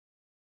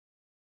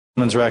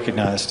Is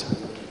recognized.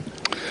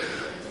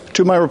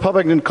 To my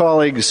Republican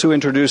colleagues who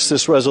introduced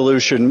this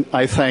resolution,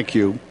 I thank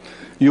you.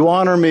 You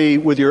honor me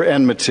with your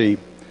enmity.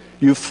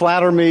 You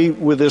flatter me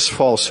with this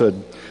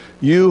falsehood.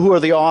 You, who are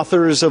the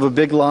authors of a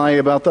big lie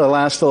about the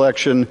last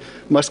election,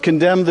 must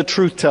condemn the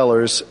truth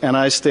tellers, and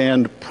I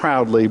stand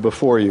proudly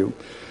before you.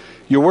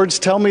 Your words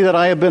tell me that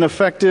I have been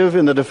effective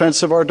in the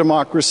defense of our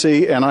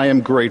democracy, and I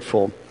am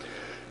grateful.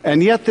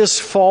 And yet this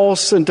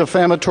false and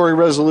defamatory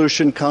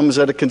resolution comes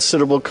at a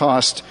considerable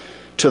cost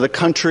to the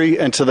country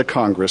and to the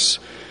Congress.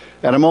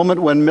 At a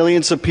moment when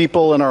millions of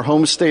people in our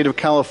home state of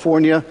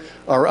California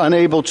are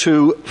unable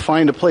to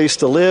find a place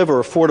to live or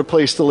afford a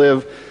place to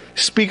live,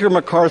 Speaker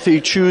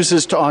McCarthy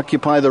chooses to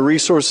occupy the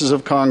resources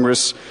of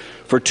Congress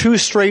for 2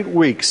 straight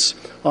weeks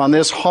on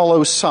this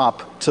hollow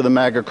sop to the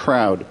MAGA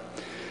crowd.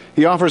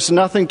 He offers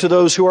nothing to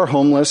those who are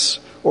homeless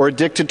or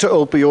addicted to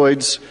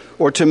opioids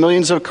or to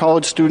millions of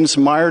college students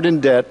mired in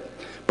debt,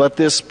 but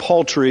this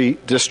paltry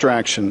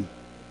distraction.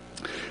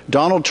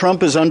 Donald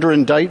Trump is under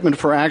indictment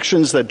for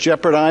actions that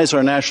jeopardize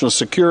our national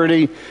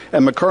security,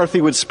 and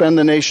McCarthy would spend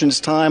the nation's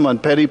time on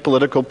petty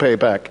political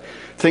payback,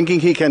 thinking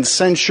he can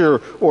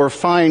censure or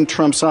fine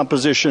Trump's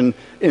opposition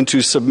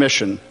into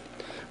submission.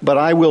 But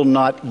I will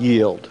not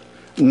yield,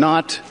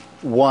 not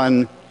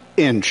 1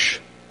 inch.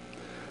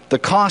 The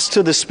cost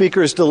to the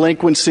Speaker's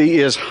delinquency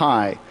is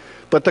high,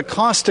 but the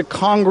cost to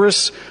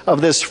Congress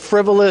of this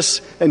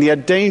frivolous and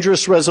yet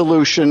dangerous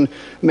resolution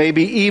may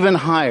be even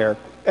higher,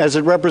 as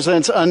it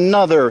represents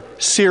another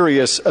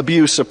serious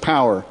abuse of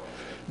power.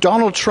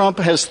 Donald Trump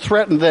has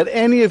threatened that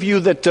any of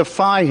you that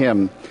defy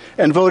him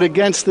and vote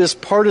against this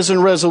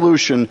partisan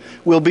resolution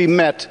will be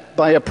met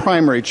by a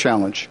primary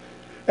challenge.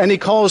 And he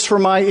calls for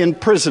my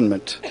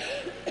imprisonment.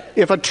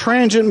 If a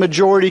transient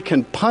majority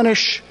can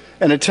punish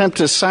and attempt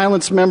to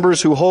silence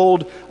members who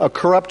hold a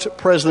corrupt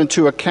president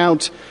to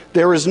account,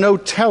 there is no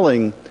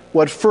telling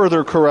what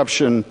further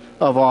corruption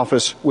of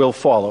office will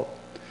follow.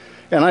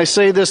 And I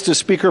say this to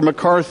Speaker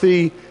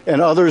McCarthy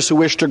and others who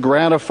wish to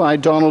gratify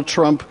Donald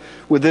Trump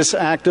with this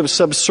act of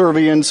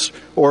subservience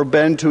or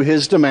bend to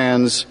his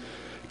demands.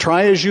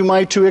 Try as you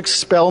might to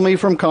expel me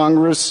from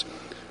Congress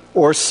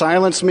or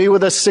silence me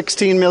with a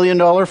 $16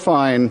 million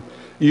fine,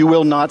 you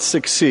will not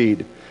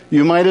succeed.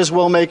 You might as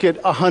well make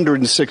it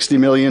 $160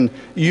 million.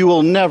 You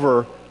will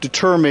never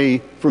deter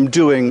me from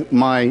doing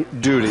my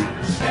duty.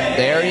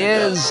 There he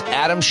is,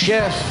 Adam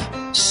Schiff.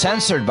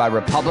 Censored by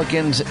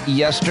Republicans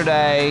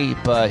yesterday,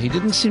 but he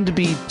didn't seem to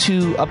be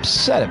too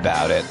upset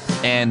about it.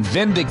 And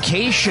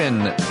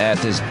vindication at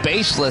this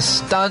baseless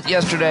stunt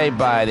yesterday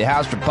by the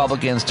House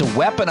Republicans to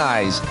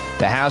weaponize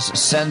the House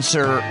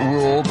censor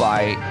rule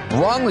by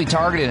wrongly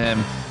targeting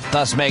him,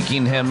 thus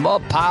making him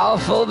more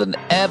powerful than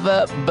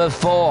ever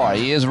before.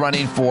 He is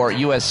running for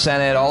U.S.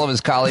 Senate. All of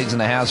his colleagues on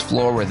the House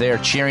floor were there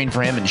cheering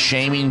for him and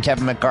shaming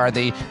Kevin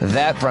McCarthy.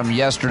 That from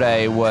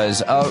yesterday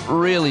was a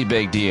really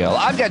big deal.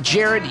 I've got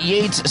Jared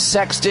Yates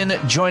Sexton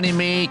joining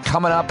me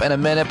coming up in a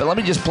minute, but let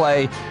me just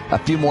play a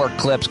few more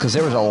clips because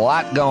there was a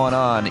lot going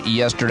on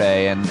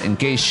yesterday, and in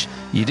case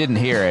you didn't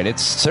hear it,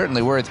 it's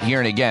certainly worth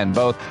hearing again.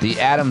 Both the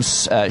Adam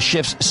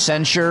Schiff's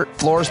censure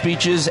floor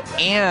speeches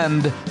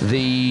and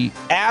the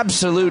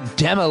absolute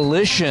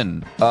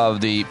demolition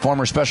of the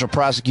former special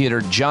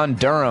prosecutor John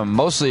Durham,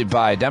 mostly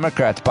by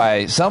Democrats,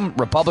 by some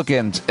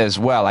Republicans as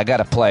well. I got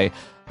to play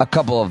a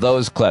couple of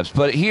those clips.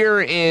 But here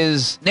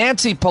is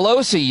Nancy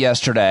Pelosi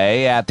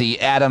yesterday at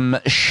the Adam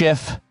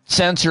Schiff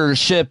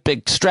censorship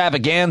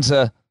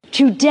extravaganza.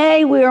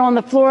 Today we are on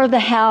the floor of the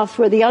House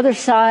where the other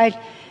side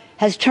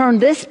has turned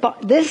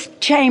this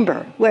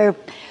chamber where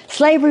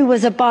slavery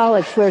was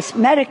abolished, where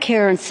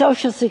Medicare and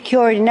Social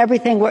Security and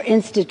everything were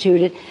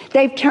instituted.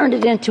 They've turned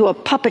it into a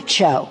puppet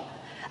show.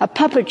 A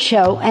puppet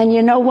show. And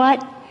you know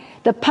what?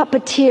 The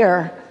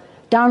puppeteer,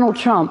 Donald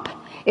Trump,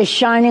 is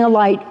shining a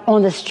light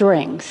on the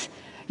strings.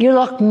 You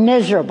look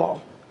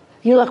miserable.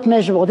 You look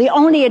miserable. The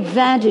only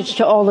advantage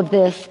to all of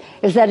this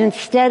is that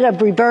instead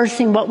of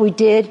reversing what we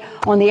did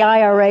on the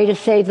IRA to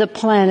save the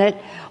planet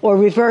or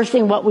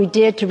reversing what we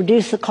did to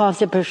reduce the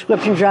cost of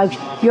prescription drugs,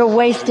 you're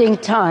wasting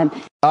time.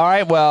 All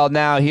right, well,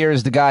 now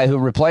here's the guy who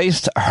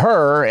replaced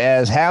her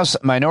as House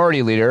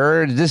Minority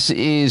Leader. This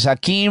is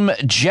Hakeem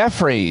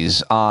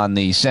Jeffries on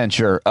the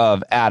censure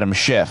of Adam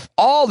Schiff.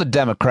 All the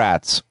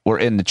Democrats were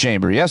in the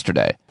chamber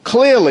yesterday.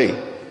 Clearly,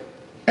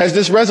 as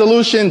this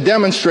resolution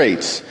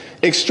demonstrates,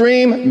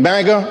 extreme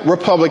MAGA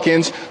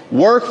Republicans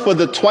work for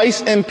the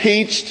twice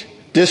impeached,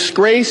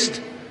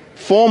 disgraced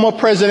former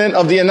President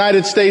of the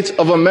United States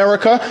of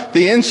America,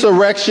 the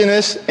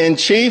insurrectionist in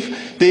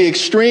chief, the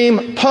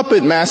extreme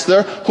puppet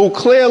master who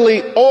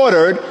clearly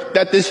ordered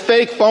that this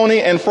fake,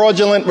 phony, and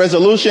fraudulent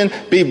resolution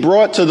be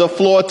brought to the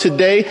floor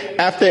today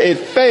after it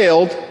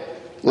failed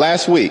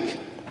last week.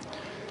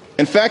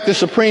 In fact, the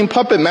supreme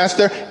puppet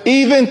master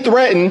even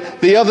threatened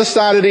the other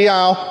side of the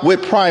aisle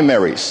with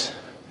primaries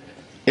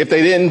if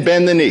they didn't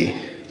bend the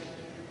knee.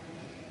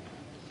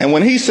 And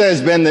when he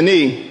says bend the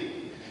knee,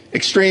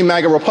 extreme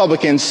MAGA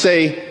Republicans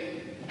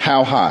say,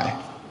 how high?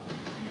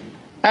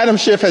 Adam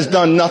Schiff has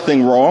done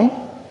nothing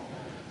wrong.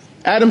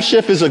 Adam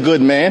Schiff is a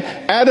good man.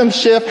 Adam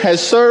Schiff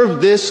has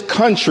served this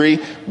country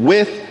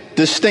with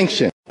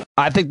distinction.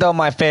 I think, though,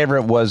 my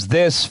favorite was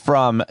this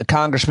from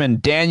Congressman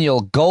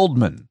Daniel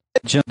Goldman.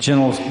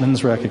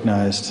 Gentleman's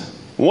recognized.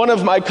 One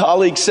of my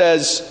colleagues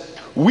says,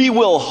 "We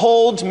will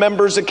hold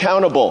members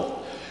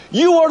accountable."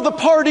 You are the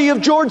party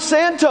of George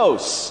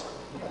Santos.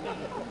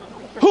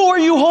 Who are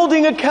you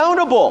holding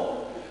accountable?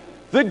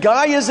 The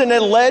guy is an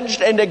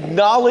alleged and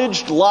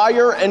acknowledged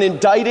liar and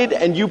indicted,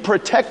 and you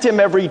protect him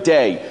every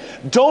day.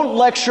 Don't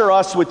lecture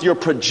us with your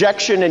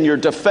projection and your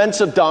defense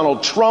of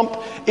Donald Trump.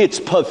 It's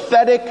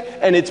pathetic,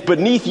 and it's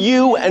beneath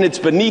you, and it's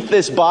beneath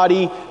this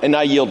body, and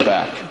I yield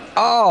back.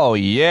 Oh,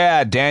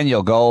 yeah,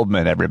 Daniel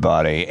Goldman,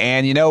 everybody.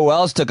 And you know who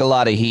else took a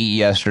lot of heat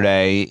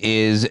yesterday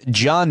is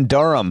John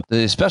Durham,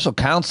 the special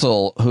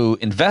counsel who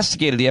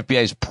investigated the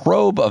FBI's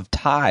probe of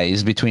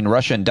ties between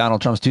Russia and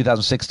Donald Trump's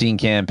 2016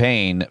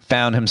 campaign,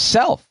 found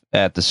himself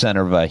at the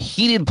center of a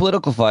heated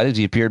political fight as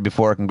he appeared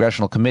before a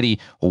congressional committee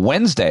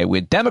Wednesday,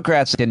 with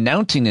Democrats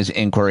denouncing his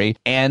inquiry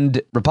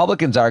and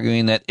Republicans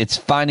arguing that its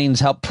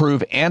findings help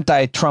prove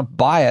anti-Trump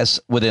bias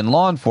within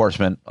law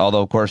enforcement.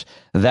 Although, of course,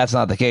 that's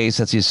not the case.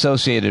 That's the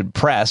Associated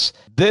Press.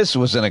 This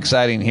was an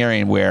exciting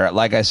hearing where,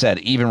 like I said,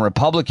 even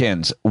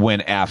Republicans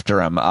went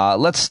after him.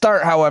 Let's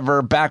start,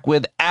 however, back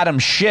with Adam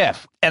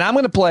Schiff. And I'm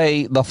going to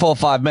play the full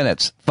 5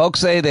 minutes. Folks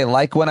say they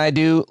like when I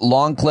do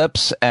long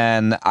clips,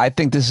 and I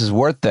think this is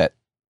worth it.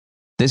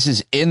 This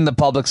is in the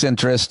public's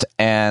interest,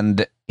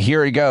 and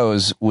here he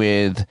goes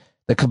with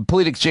the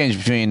complete exchange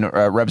between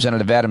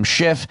Representative Adam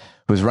Schiff,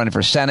 who's running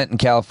for Senate in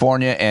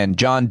California, and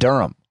John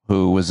Durham,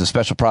 who was the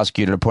special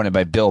prosecutor appointed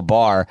by Bill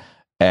Barr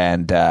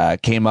and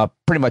came up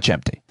pretty much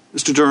empty.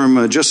 Mr.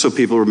 Durham, just so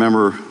people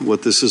remember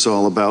what this is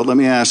all about, let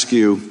me ask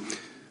you,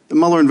 the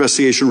Mueller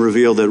investigation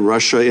revealed that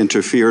Russia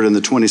interfered in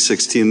the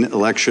 2016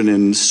 election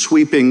in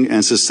sweeping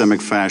and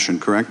systemic fashion,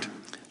 correct?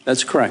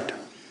 That's correct.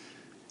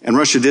 And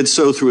Russia did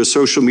so through a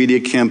social media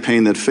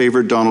campaign that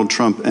favored Donald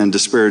Trump and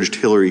disparaged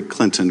Hillary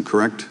Clinton,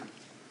 correct?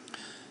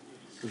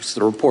 As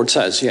the report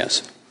says,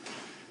 yes.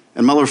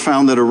 And Mueller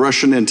found that a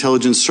Russian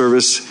intelligence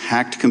service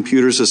hacked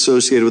computers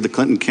associated with the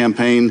Clinton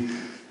campaign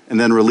and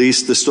then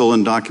released the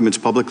stolen documents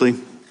publicly.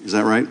 Is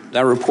that right?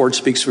 That report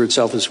speaks for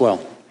itself as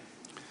well.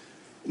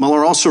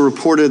 Mueller also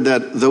reported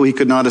that though he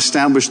could not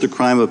establish the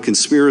crime of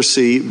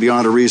conspiracy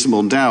beyond a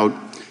reasonable doubt,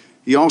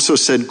 he also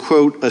said,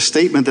 quote, "A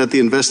statement that the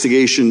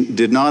investigation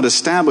did not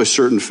establish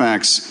certain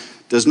facts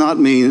does not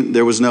mean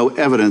there was no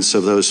evidence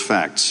of those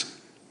facts."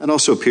 That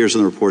also appears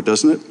in the report,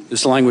 doesn't it?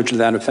 There's language to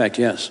that effect,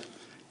 yes.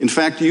 In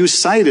fact, you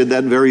cited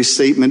that very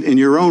statement in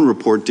your own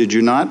report, did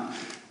you not,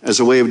 as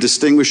a way of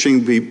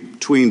distinguishing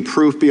between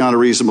proof beyond a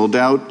reasonable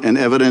doubt and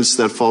evidence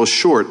that falls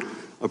short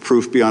of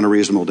proof beyond a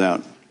reasonable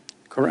doubt?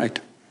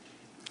 Correct.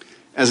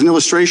 As an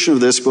illustration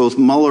of this, both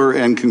Mueller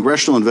and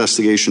congressional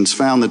investigations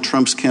found that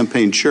Trump's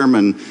campaign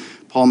chairman,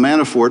 Paul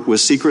Manafort,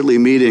 was secretly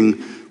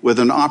meeting with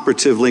an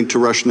operative linked to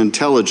Russian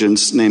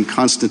intelligence named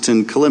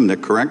Konstantin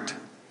Kilimnik, correct?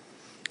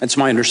 That's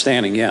my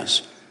understanding,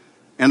 yes.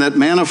 And that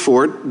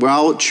Manafort,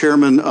 while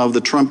chairman of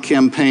the Trump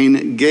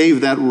campaign,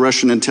 gave that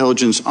Russian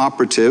intelligence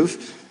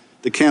operative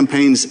the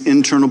campaign's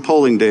internal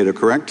polling data,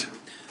 correct?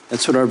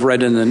 That's what I've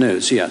read in the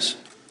news, yes.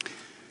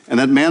 And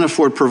that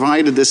Manafort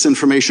provided this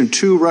information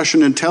to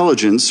Russian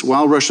intelligence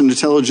while Russian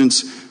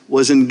intelligence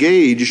was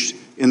engaged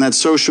in that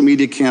social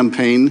media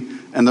campaign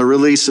and the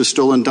release of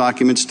stolen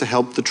documents to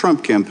help the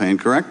Trump campaign,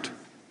 correct?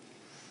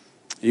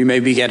 You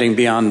may be getting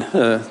beyond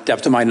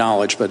depth of my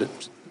knowledge, but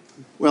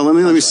well,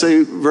 let me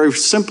say very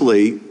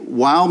simply,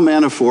 while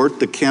Manafort,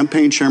 the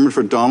campaign chairman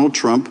for Donald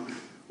Trump,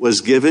 was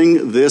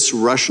giving this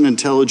Russian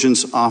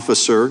intelligence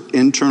officer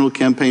internal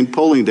campaign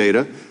polling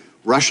data,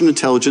 Russian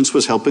intelligence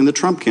was helping the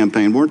Trump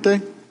campaign, weren't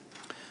they?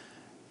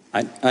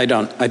 I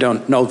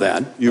don't know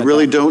that. You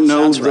really don't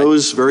know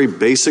those very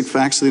basic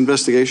facts of the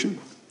investigation?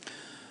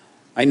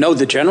 I know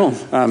the general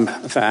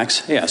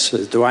facts, yes.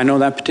 Do I know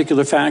that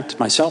particular fact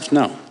myself?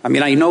 No. I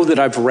mean, I know that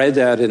I've read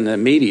that in the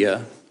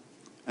media.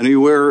 And are you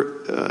aware,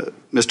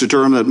 Mr.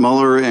 Durham, that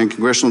Mueller and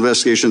congressional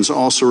investigations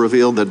also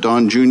revealed that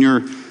Don Jr.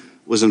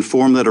 was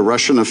informed that a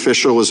Russian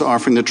official was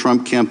offering the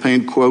Trump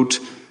campaign,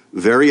 quote,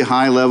 very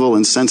high-level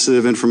and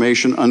sensitive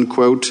information,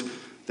 unquote,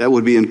 that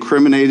would be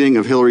incriminating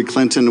if Hillary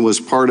Clinton was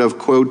part of,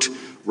 quote,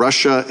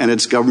 Russia and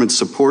its government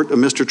support of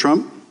Mr.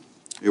 Trump?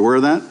 Are you aware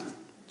of that?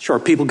 Sure,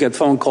 people get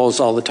phone calls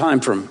all the time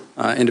from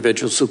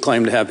individuals who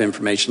claim to have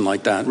information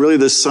like that. Really,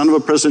 the son of a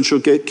presidential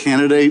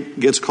candidate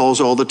gets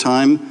calls all the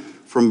time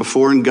from a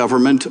foreign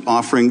government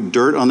offering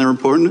dirt on their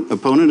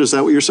opponent? Is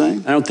that what you're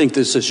saying? I don't think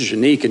this is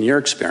unique in your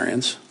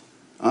experience.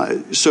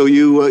 So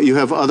you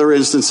have other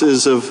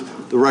instances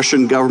of the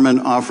Russian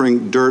government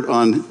offering dirt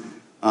on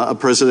a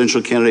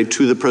presidential candidate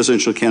to the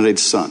presidential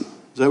candidate's son.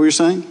 Is that what you're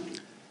saying?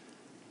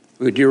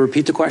 Would you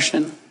repeat the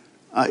question?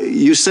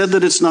 You said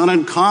that it's not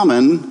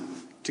uncommon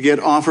to get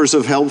offers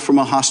of help from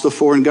a hostile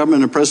foreign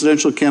government in a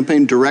presidential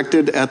campaign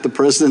directed at the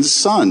president's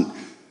son.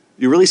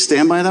 You really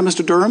stand by that,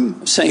 Mr. Durham?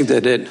 I'm saying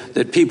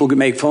that people can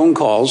make phone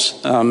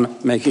calls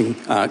making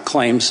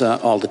claims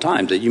all the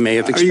time that you may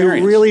have experienced. Are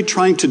you really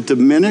trying to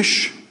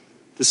diminish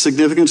the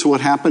significance of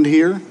what happened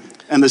here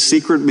and the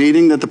secret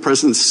meeting that the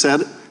president's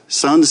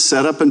son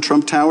set up in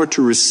Trump Tower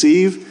to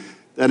receive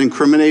that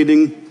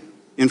incriminating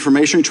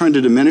information? Are you trying to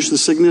diminish the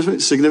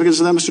significance of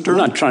that, Mr. Durham?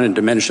 I'm not trying to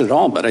diminish it at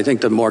all, but I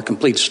think the more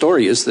complete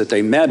story is that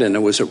they met and it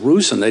was a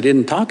ruse and they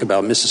didn't talk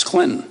about Mrs.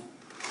 Clinton.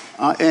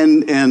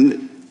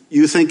 And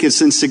you think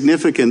it's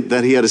insignificant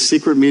that he had a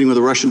secret meeting with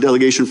a Russian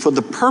delegation for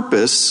the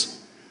purpose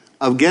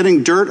of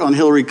getting dirt on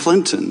Hillary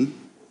Clinton,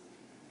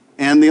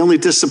 and the only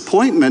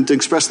disappointment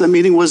expressed in that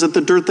meeting was that the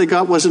dirt they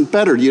got wasn't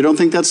better. You don't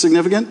think that's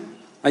significant?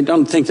 I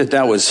don't think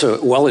that was a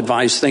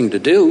well-advised thing to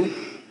do.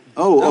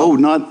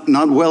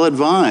 Not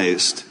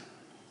well-advised.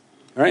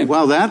 All right.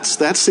 Well, that's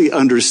the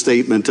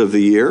understatement of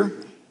the year.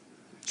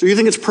 So you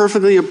think it's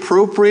perfectly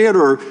appropriate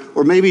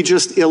or maybe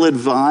just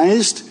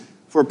ill-advised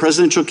for a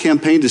presidential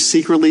campaign to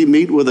secretly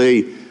meet with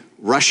a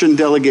Russian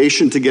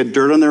delegation to get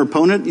dirt on their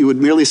opponent? You would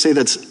merely say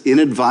that's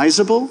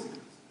inadvisable?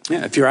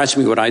 Yeah, if you're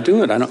asking me what I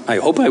do, I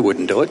hope I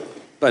wouldn't do it.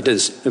 But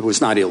it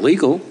was not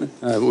illegal.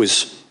 It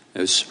was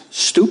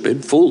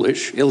stupid,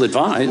 foolish,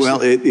 ill-advised.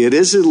 Well, it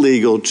is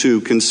illegal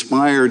to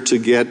conspire to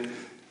get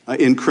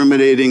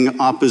incriminating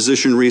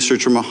opposition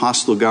research from a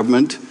hostile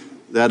government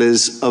that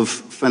is of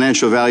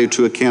financial value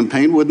to a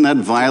campaign. Wouldn't that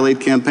violate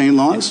campaign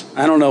laws?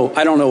 I don't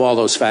know all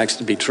those facts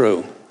to be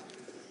true.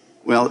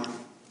 Well,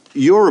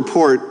 your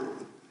report,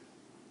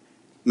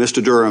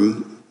 Mr.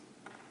 Durham,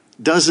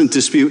 doesn't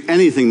dispute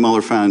anything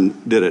Mueller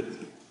found, did it?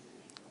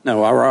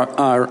 No,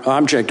 our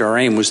object, our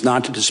aim was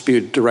not to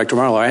dispute Director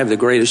Mueller. I have the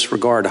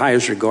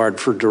highest regard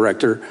for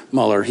Director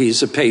Mueller.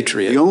 He's a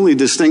patriot. The only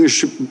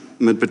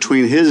distinguishment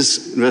between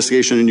his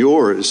investigation and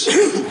yours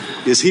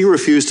is he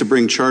refused to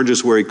bring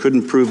charges where he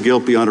couldn't prove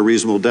guilt beyond a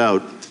reasonable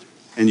doubt,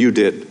 and you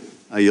did.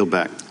 I yield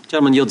back.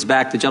 Gentleman yields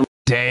back. The gentleman.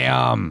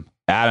 Damn.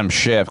 Adam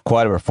Schiff,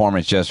 quite a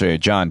performance yesterday at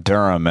John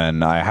Durham,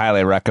 and I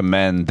highly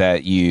recommend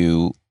that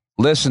you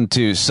listen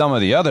to some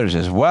of the others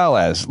as well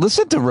as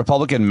listen to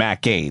Republican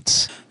Matt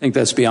Gaetz. I think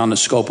that's beyond the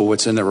scope of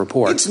what's in the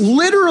report. It's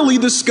literally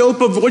the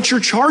scope of what your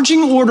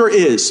charging order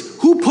is.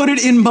 Who put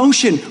it in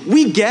motion?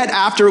 We get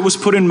after it was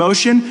put in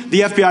motion,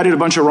 the FBI did a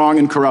bunch of wrong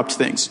and corrupt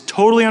things.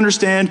 Totally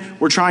understand.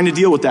 We're trying to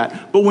deal with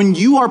that. But when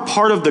you are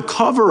part of the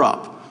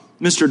cover-up,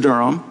 Mr.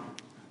 Durham,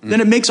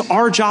 then it makes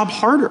our job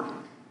harder.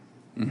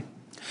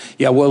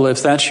 Yeah, well,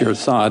 if that's your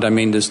thought, I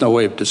mean, there's no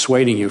way of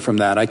dissuading you from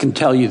that. I can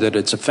tell you that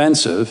it's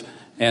offensive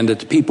and that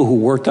the people who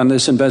worked on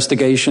this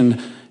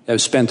investigation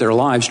have spent their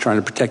lives trying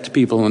to protect the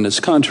people in this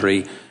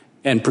country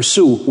and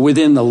pursue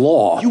within the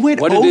law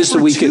what it is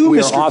that we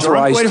are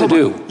authorized to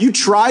do. You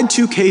tried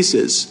 2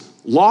 cases,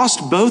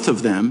 lost both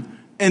of them,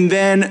 and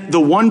then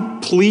the one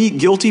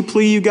guilty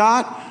plea you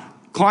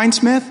got,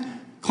 Kleinsmith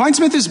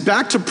is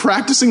back to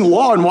practicing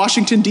law in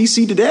Washington,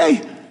 D.C.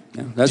 today.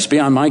 Yeah, that's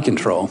beyond my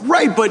control.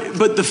 Right, but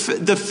the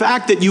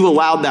fact that you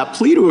allowed that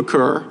plea to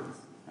occur,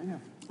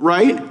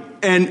 right,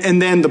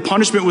 and then the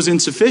punishment was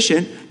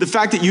insufficient, the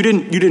fact that you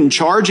didn't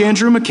charge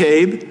Andrew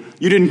McCabe,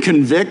 you didn't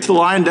convict the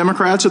lying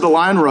Democrats or the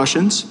lying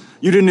Russians,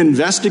 you didn't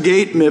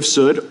investigate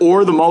Mifsud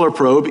or the Mueller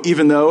probe,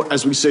 even though,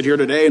 as we sit here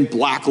today in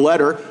black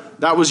letter,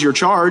 that was your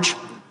charge.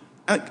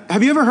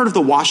 Have you ever heard of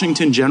the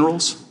Washington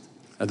Generals?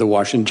 The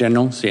Washington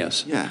Generals,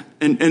 yes. Yeah,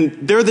 and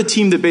they're the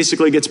team that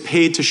basically gets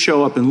paid to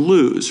show up and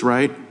lose,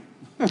 right?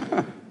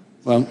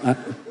 Well,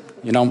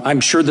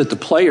 I'm sure that the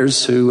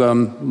players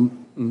who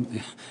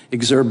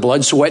exert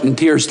blood, sweat, and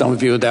tears don't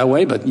view it that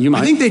way, but you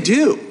might. I think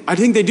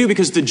they do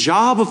because the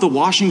job of the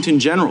Washington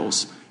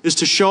Generals is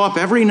to show up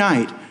every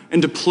night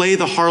and to play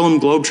the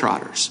Harlem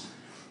Globetrotters.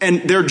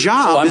 And their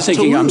job is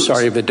to lose. I'm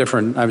sorry,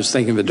 I was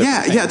thinking of a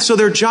different thing. Yeah, so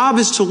their job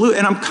is to lose.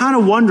 And I'm kind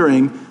of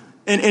wondering,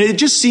 and it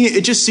just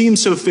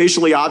seems so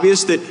facially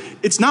obvious that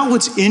it's not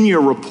what's in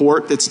your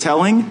report that's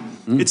telling.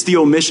 It's the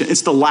omission.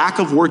 It's the lack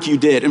of work you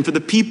did. And for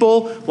the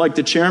people like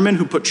the chairman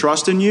who put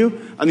trust in you,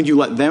 I think you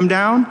let them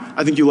down.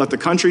 I think you let the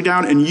country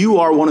down. And you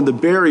are one of the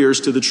barriers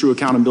to the true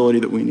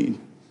accountability that we need.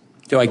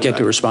 Do I get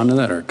to respond to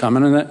that or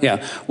comment on that?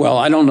 Yeah. Well,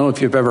 I don't know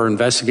if you've ever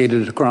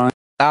investigated a crime.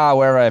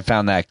 Wherever I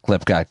found that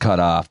clip got cut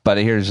off. But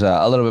here's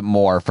a little bit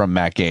more from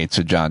Matt Gaetz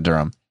with John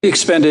Durham. He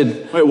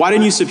expended. Wait, why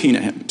didn't you subpoena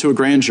him to a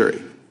grand jury?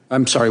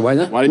 I'm sorry, why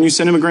that? Why didn't you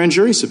send him a grand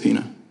jury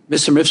subpoena?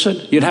 Mr.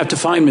 Mifsud? You'd have to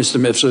find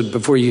Mr. Mifsud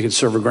before you could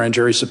serve a grand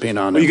jury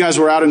subpoena on him. Well, you guys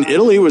were out in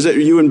Italy. Was it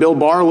you and Bill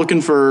Barr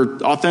looking for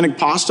authentic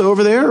pasta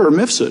over there or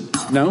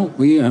Mifsud? No,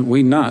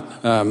 we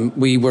not.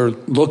 We were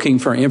looking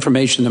for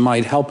information that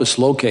might help us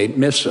locate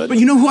Mifsud. But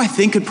you know who I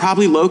think could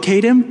probably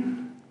locate him?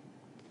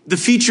 The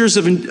features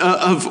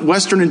of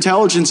Western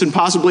intelligence and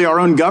possibly our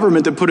own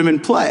government that put him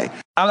in play.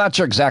 I'm not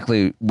sure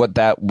exactly what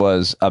that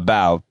was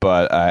about,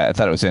 but I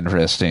thought it was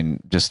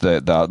interesting. Just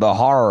the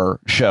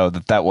horror show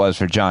that was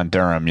for John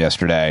Durham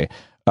yesterday.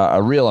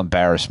 A real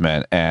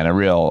embarrassment and a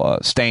real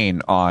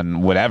stain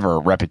on whatever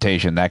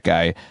reputation that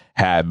guy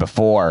had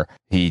before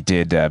he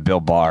did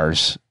Bill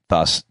Barr's,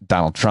 thus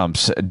Donald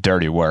Trump's,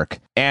 dirty work.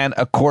 And,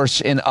 of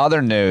course, in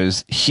other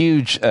news,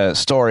 huge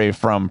story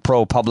from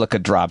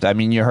ProPublica dropped. I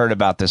mean, you heard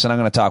about this, and I'm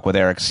going to talk with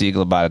Eric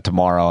Siegel about it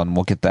tomorrow, and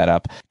we'll get that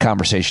up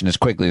conversation as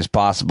quickly as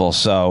possible.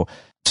 So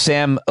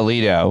Sam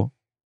Alito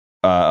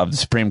of the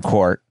Supreme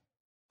Court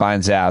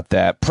finds out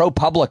that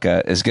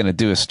ProPublica is going to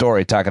do a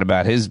story talking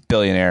about his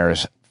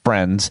billionaires'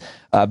 friends,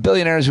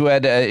 billionaires who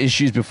had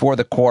issues before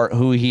the court,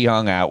 who he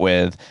hung out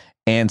with.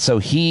 And so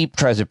he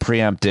tries to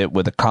preempt it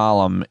with a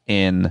column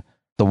in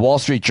the Wall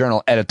Street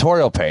Journal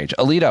editorial page.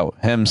 Alito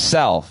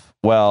himself,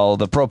 well,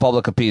 the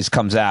ProPublica piece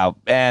comes out,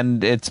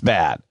 and it's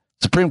bad.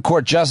 Supreme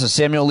Court Justice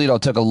Samuel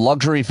Alito took a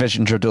luxury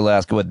fishing trip to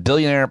Alaska with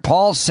billionaire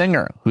Paul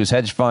Singer, whose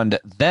hedge fund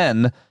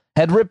then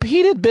had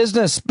repeated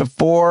business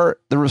before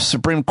the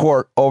Supreme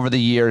Court over the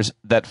years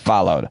that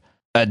followed.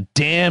 A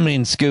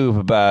damning scoop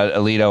about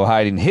Alito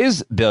hiding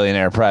his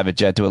billionaire private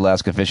jet to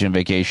Alaska fishing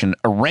vacation,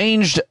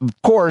 arranged,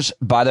 of course,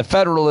 by the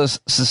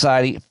Federalist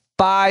Society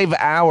 5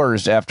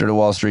 hours after the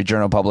Wall Street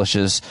Journal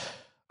publishes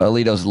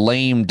Alito's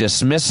lame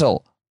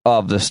dismissal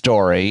of the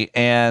story.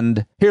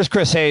 And here's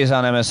Chris Hayes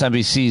on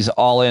MSNBC's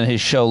All In, his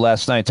show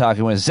last night,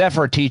 talking with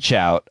Zephyr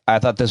Teachout. I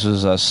thought this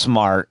was a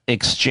smart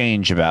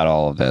exchange about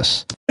all of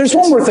this. There's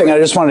one more thing. I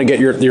just wanted to get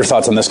your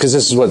thoughts on this, because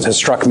this is what has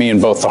struck me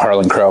in both the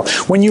Harlan Crow.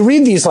 When you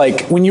read these,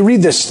 when you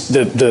read this,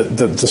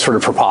 the sort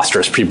of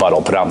preposterous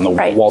rebuttal put out in the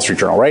Wall Street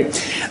Journal, right?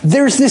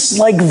 There's this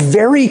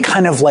very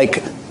kind of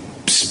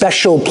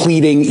special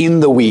pleading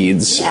in the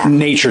weeds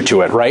nature to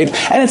it, right?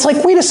 And it's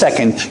wait a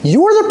second,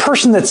 you're the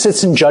person that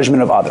sits in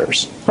judgment of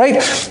others, right?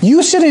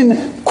 You sit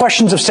in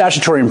questions of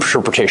statutory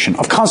interpretation,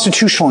 of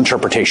constitutional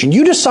interpretation.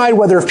 You decide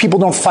whether if people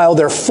don't file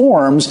their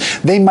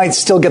forms, they might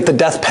still get the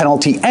death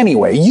penalty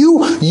anyway.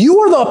 You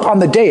are up on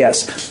the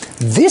dais.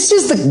 This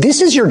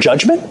is your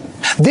judgment.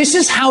 This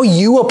is how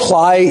you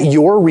apply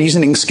your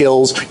reasoning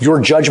skills, your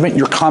judgment,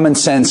 your common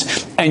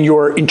sense, and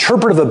your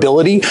interpretive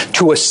ability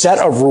to a set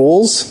of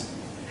rules.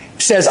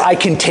 Says I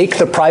can take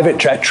the private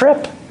jet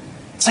trip.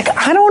 It's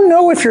I don't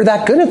know if you're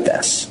that good at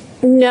this.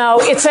 No,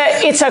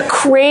 it's a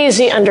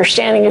crazy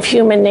understanding of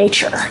human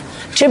nature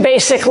to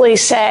basically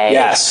say,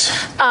 yes,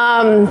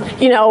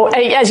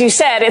 as you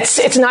said,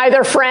 it's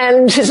neither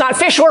friend, it's not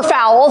fish or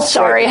fowl.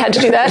 Sorry, I had to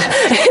do that.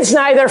 It's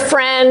neither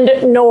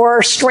friend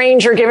nor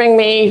stranger giving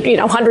me,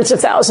 hundreds of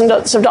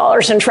thousands of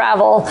dollars in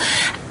travel.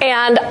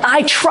 And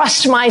I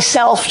trust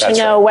myself to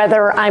know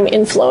whether I'm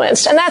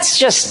influenced. And that's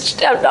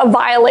just a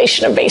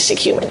violation of basic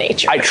human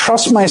nature. I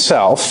trust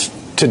myself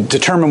to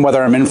determine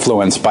whether I'm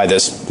influenced by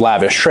this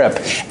lavish trip.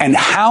 And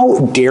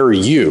how dare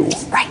you,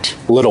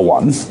 little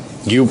one,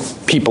 you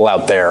people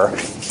out there,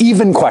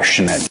 even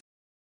question it?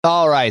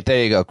 All right,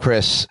 there you go.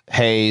 Chris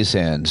Hayes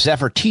and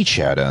Zephyr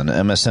Teachout on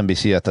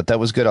MSNBC. I thought that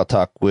was good. I'll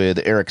talk with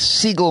Eric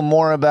Siegel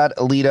more about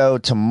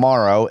Alito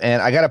tomorrow.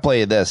 And I got to play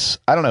you this.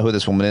 I don't know who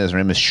this woman is. Her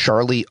name is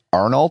Charlie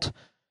Arnold.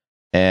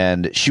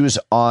 And she was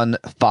on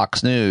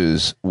Fox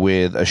News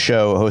with a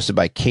show hosted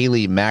by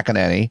Kayleigh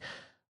McEnany.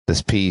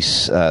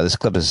 This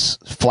clip is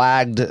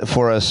flagged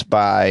for us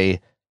by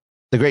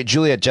the great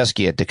Juliet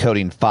Jeske at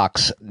Decoding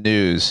Fox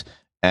News.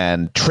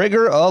 And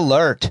trigger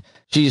alert.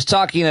 She's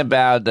talking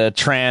about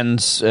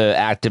trans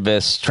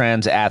activists,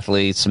 trans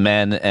athletes,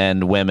 men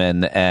and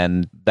women,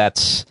 and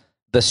that's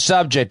the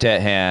subject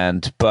at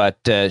hand. But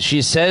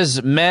she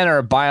says men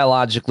are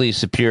biologically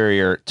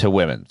superior to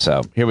women.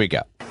 So here we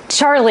go.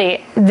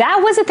 Charlie,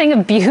 that was a thing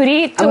of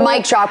beauty. A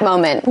mic drop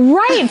moment.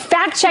 Right.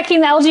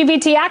 Fact-checking the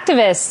LGBT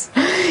activists.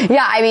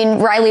 Yeah, I mean,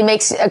 Riley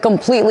makes a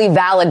completely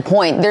valid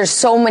point. There's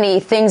so many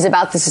things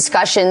about this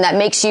discussion that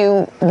makes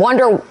you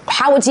wonder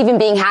how it's even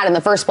being had in the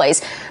first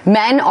place.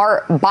 Men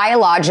are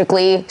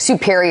biologically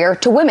superior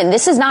to women.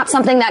 This is not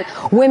something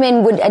that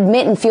women would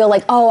admit and feel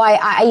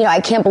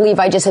I can't believe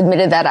I just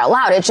admitted that out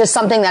loud. It's just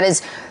something that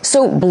is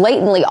so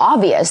blatantly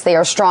obvious. They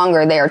are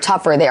stronger, they are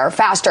tougher, they are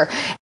faster.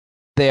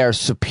 They are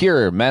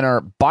superior. Men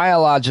are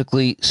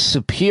biologically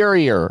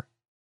superior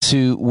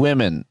to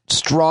women.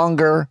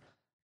 Stronger,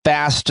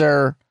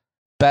 faster,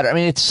 better. I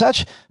mean, first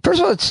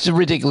of all, it's a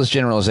ridiculous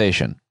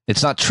generalization.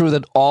 It's not true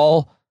that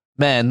all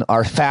men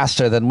are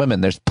faster than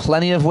women. There's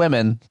plenty of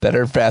women that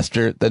are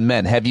faster than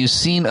men. Have you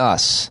seen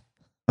us?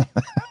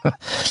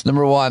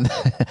 Number one,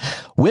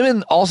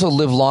 women also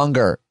live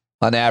longer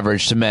on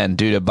average to men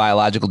due to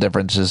biological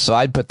differences. So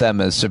I'd put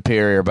them as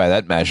superior by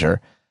that measure.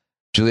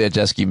 Juliet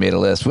Jeske made a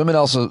list. Women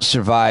also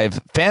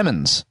survive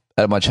famines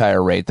at a much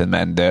higher rate than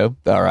men do.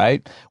 All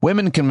right.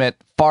 Women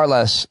commit far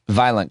less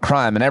violent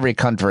crime in every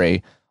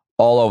country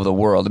all over the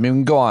world. I mean, we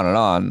can go on and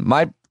on.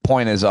 My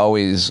point is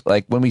always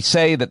when we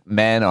say that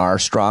men are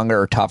stronger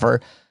or tougher,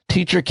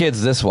 teach your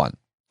kids this one.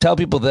 Tell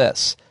people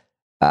this.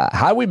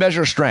 How do we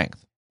measure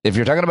strength? If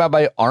you're talking about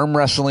by arm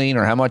wrestling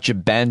or how much you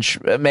bench,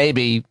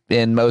 maybe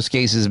in most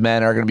cases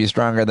men are going to be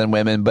stronger than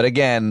women. But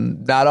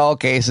again, not all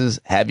cases.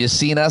 Have you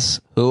seen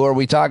us? Who are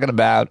we talking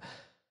about?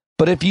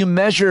 But if you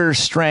measure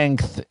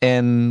strength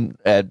in,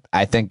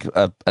 I think,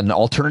 an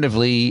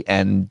alternatively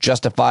and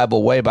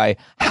justifiable way by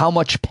how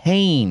much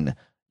pain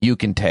you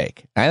can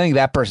take, I think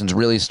that person's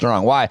really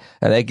strong. Why?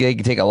 They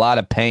can take a lot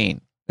of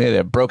pain. They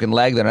have a broken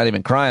leg. They're not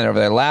even crying over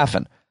there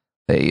laughing.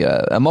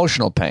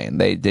 Emotional pain.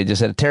 They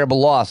just had a terrible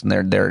loss, and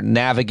they're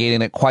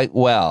navigating it quite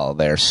well.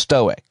 They're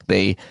stoic.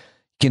 They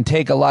can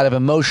take a lot of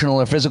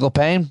emotional or physical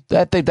pain.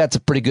 I think that's a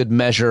pretty good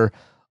measure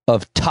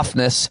of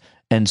toughness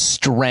and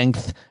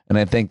strength. And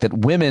I think that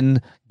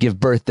women give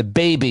birth to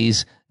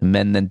babies,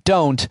 men then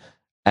don't.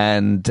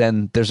 And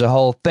then there's a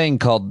whole thing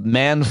called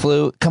man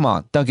flu. Come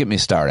on, don't get me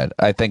started.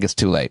 I think it's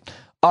too late.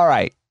 All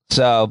right,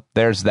 so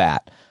there's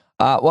that.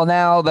 Well,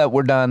 now that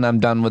we're done, I'm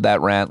done with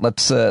that rant.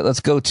 Let's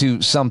go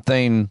to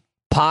something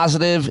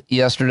positive.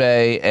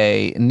 Yesterday,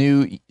 a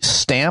new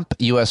stamp,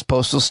 U.S.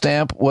 postal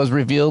stamp, was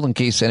revealed. In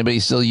case anybody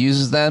still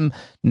uses them,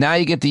 now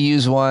you get to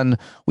use one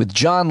with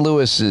John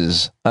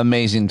Lewis's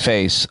amazing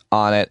face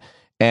on it.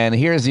 And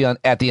here's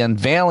at the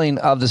unveiling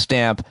of the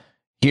stamp.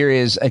 Here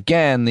is,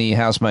 again, the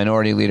House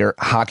Minority Leader,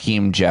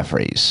 Hakeem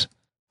Jeffries,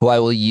 who I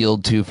will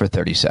yield to for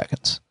 30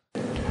 seconds.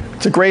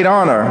 It's a great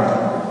honor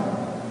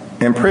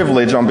and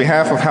privilege on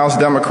behalf of House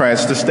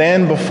Democrats to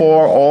stand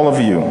before all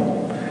of you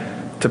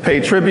to pay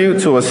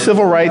tribute to a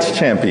civil rights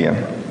champion,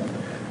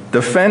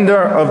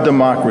 defender of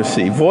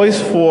democracy,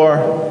 voice for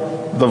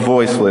the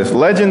voiceless,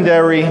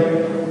 legendary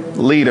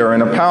leader,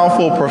 and a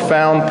powerful,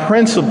 profound,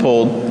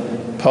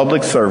 principled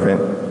public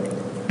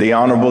servant, the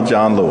Honorable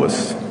John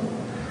Lewis.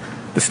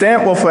 The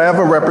stamp will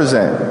forever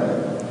represent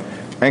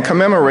and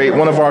commemorate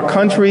one of our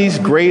country's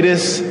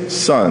greatest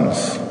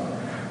sons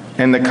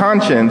and the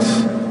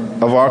conscience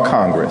of our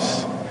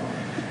Congress.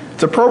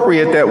 It's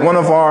appropriate that one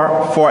of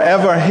our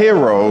forever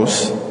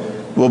heroes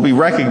will be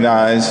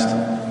recognized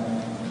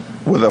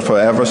with a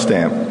forever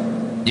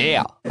stamp.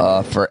 Yeah,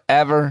 a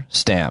forever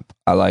stamp.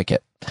 I like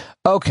it.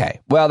 Okay,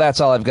 well, that's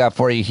all I've got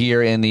for you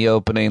here in the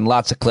opening.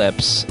 Lots of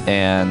clips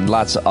and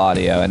lots of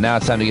audio. And now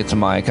it's time to get to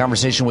my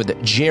conversation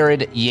with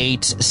Jared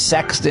Yates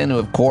Sexton, who,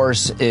 of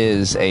course,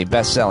 is a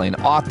best-selling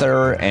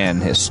author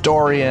and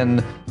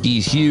historian.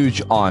 He's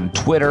huge on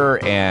Twitter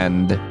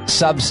and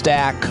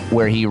Substack,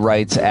 where he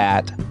writes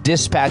at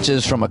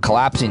Dispatches from a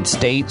Collapsing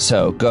State.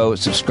 So go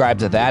subscribe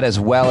to that, as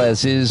well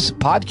as his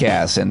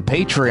podcast and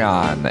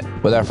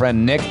Patreon with our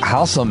friend Nick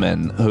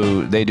Hasselman,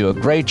 who they do a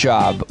great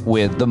job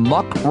with the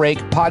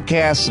Muckrake podcast.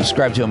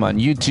 Subscribe to him on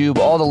YouTube.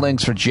 All the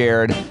links for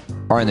Jared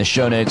are in the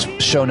show notes.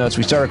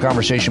 We started a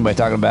conversation by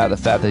talking about the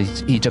fact that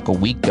he took a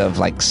week of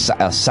like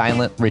a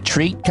silent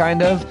retreat,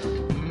 kind of.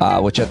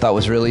 Which I thought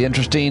was really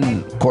interesting.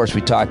 Of course,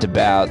 we talked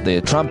about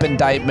the Trump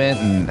indictment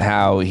and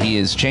how he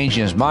is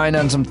changing his mind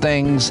on some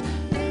things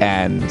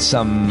and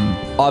some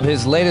of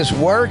his latest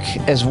work,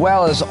 as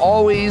well as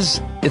always,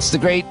 it's the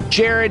great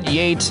Jared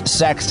Yates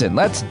Sexton.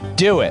 Let's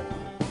do it.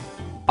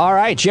 All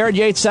right, Jared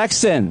Yates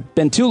Sexton.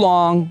 Been too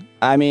long.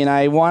 I mean,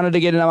 I wanted to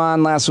get him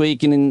on last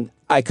week and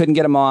I couldn't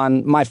get him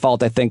on. My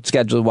fault, I think,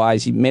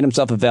 schedule-wise. He made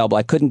himself available.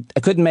 I couldn't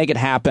make it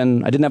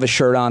happen. I didn't have a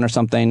shirt on or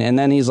something. And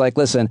then he's like,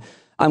 listen,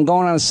 I'm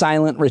going on a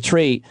silent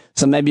retreat,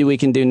 so maybe we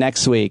can do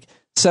next week.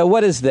 So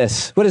what is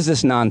this? What is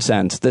this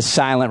nonsense, this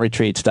silent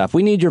retreat stuff?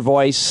 We need your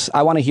voice.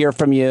 I want to hear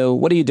from you.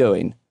 What are you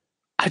doing?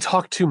 I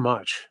talk too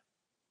much.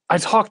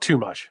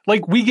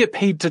 Like, we get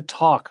paid to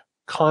talk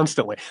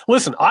constantly.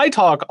 Listen, I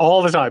talk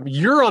all the time.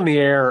 You're on the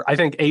air, I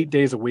think, 8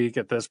 days a week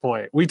at this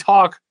point. We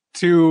talk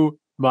too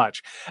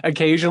much.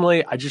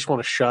 Occasionally, I just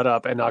want to shut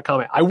up and not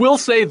comment. I will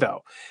say,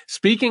 though,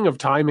 speaking of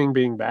timing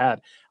being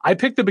bad, I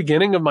picked the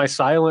beginning of my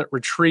silent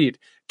retreat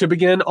to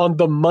begin on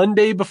the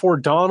Monday before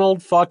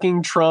Donald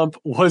fucking Trump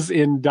was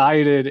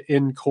indicted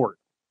in court.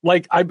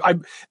 Like, I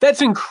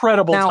that's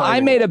incredible. Now, I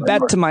made a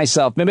bet to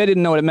myself. Maybe I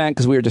didn't know what it meant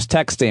because we were just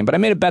texting, but I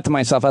made a bet to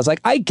myself. I was like,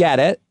 I get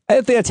it.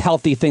 I think it's a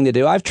healthy thing to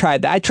do. I've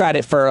tried that. I tried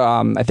it for,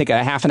 I think,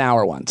 a half an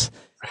hour once,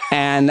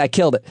 and I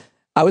killed it.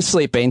 I was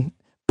sleeping,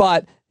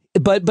 but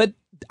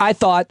I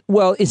thought,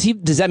 well,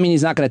 does that mean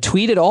he's not going to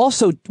tweet at all?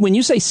 So when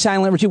you say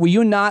silent retreat, were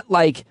you not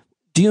like,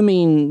 do you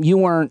mean you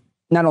weren't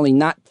not only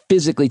not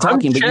physically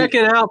talking, I'm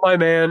checking out, my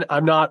man.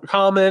 I'm not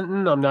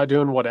commenting. I'm not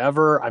doing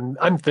whatever.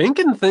 I'm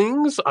thinking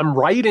things. I'm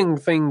writing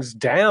things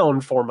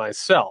down for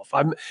myself.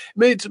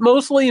 It's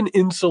mostly an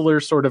insular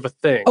sort of a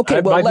thing.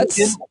 Okay, well, let's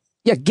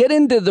get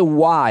into the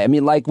why. I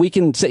mean, like, we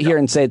can sit here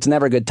and say it's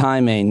never good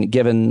timing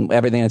given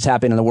everything that's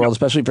happening in the world,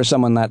 especially for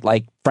someone that,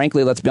 like,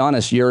 frankly, let's be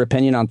honest, your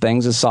opinion on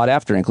things is sought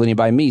after, including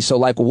by me. So,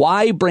 like,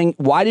 why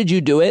did you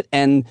do it,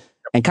 and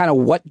kind of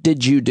what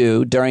did you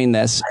do during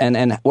this,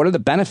 and what are the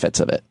benefits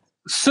of it?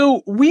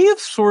 So we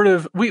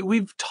have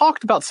we've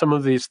talked about some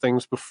of these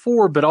things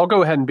before, but I'll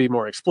go ahead and be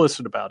more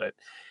explicit about it.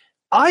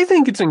 I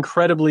think it's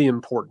incredibly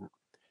important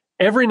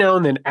every now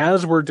and then,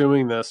 as we're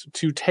doing this,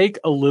 to take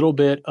a little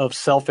bit of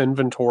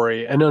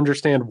self-inventory and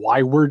understand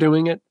why we're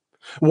doing it.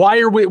 Why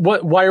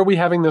are we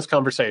having this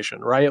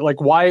conversation, right? Like,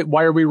 why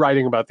are we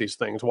writing about these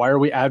things? Why are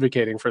we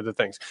advocating for the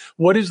things?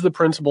 What is the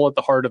principle at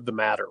the heart of the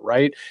matter,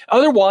 right?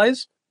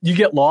 Otherwise, you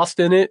get lost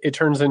in it. It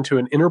turns into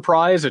an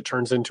enterprise. It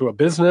turns into a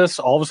business.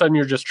 All of a sudden,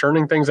 you're just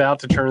churning things out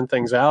to churn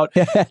things out.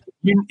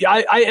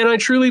 I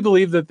truly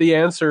believe that the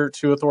answer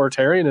to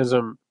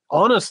authoritarianism,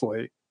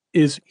 honestly,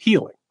 is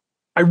healing.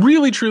 I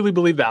really, truly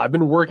believe that. I've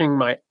been working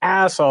my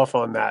ass off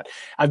on that.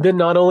 I've been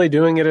not only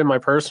doing it in my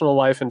personal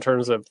life in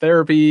terms of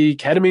therapy,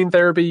 ketamine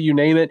therapy, you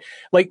name it.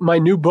 Like, my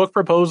new book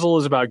proposal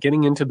is about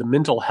getting into the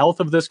mental health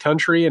of this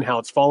country and how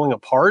it's falling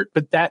apart,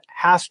 but that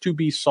has to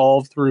be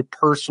solved through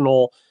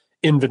personal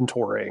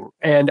inventorying.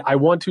 And I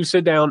want to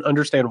sit down,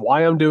 understand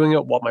why I'm doing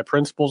it, what my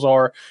principles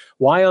are,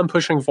 why I'm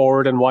pushing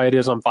forward, and why it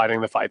is I'm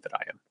fighting the fight that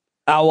I am.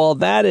 Well,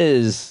 that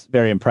is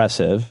very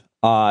impressive.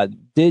 What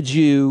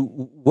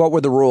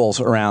were the rules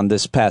around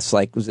this past,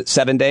 was it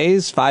 7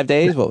 days, 5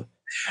 days? Well,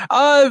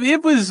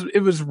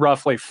 it was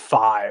roughly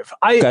 5.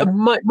 Okay.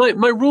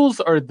 My rules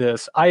are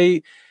this.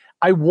 I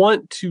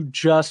want to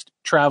just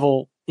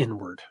travel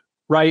inward.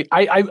 Right.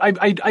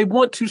 I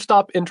want to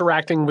stop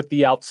interacting with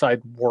the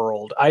outside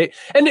world.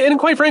 And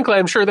quite frankly,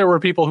 I'm sure there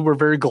were people who were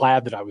very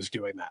glad that I was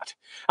doing that.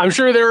 I'm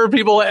sure there were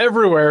people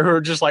everywhere who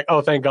are just like,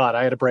 oh, thank God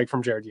I had a break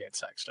from Jared Yates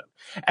Sexton.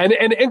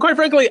 And quite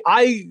frankly,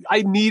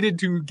 I needed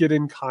to get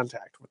in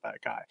contact with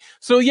that guy.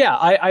 So yeah,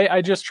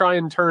 I just try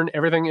and turn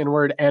everything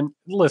inward. And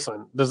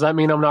listen, does that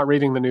mean I'm not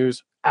reading the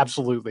news?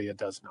 Absolutely, it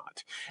does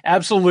not.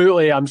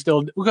 Absolutely, I'm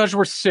still, because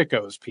we're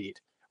sickos,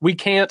 Pete. We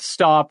can't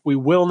stop. We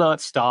will not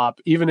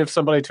stop. Even if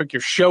somebody took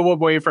your show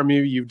away from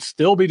you, you'd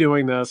still be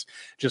doing this,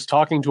 just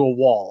talking to a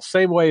wall.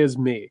 Same way as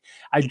me.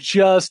 I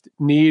just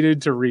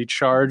needed to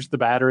recharge the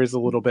batteries a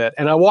little bit.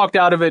 And I walked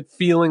out of it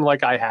feeling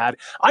like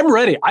I'm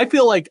ready. I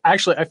feel like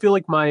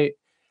my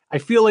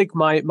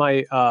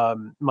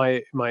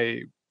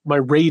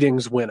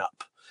ratings went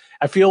up.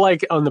 I feel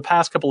like on the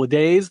past couple of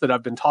days that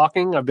I've been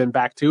talking, I've been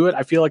back to it.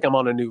 I feel like I'm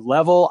on a new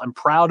level. I'm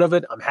proud of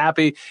it. I'm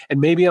happy. And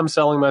maybe I'm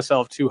selling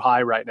myself too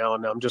high right now.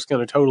 And I'm just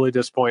going to totally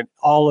disappoint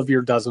all of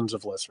your dozens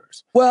of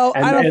listeners. Well,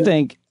 I don't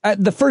think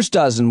the first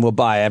dozen will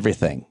buy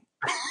everything.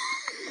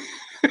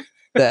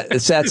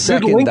 It's that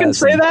second Did Lincoln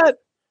dozen. say that?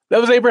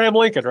 That was Abraham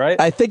Lincoln,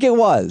 right? I think it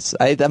was.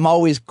 I'm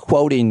always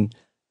quoting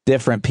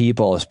different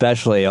people,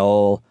 especially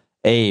old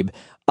Abe.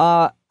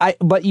 But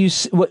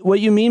what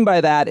you mean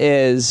by that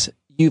is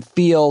you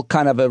feel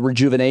kind of a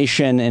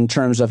rejuvenation in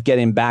terms of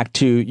getting back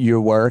to your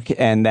work,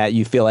 and that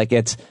you feel like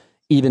it's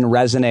even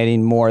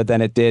resonating more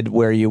than it did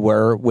where you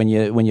were when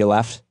you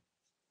left?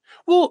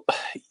 Well,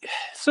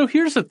 so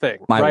here's the thing,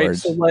 right?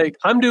 Words. So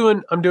I'm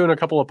doing a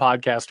couple of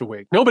podcasts a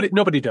week.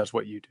 Nobody does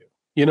what you do.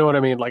 You know what I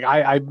mean? Like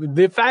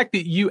the fact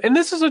that and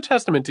this is a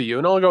testament to you,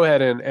 and I'll go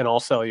ahead and I'll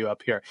sell you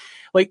up here.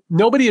 Like,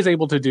 nobody is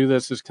able to do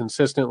this as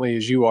consistently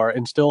as you are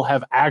and still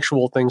have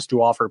actual things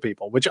to offer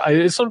people, which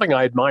is something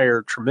I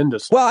admire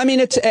tremendously. Well, I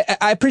mean,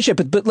 I appreciate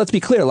it, but let's be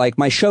clear. Like,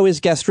 my show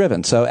is guest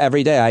driven. So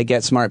every day I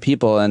get smart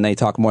people and they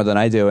talk more than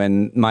I do.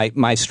 And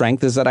my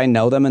strength is that I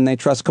know them and they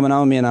trust coming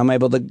on me and I'm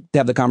able to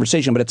have the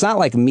conversation. But it's not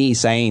like me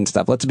saying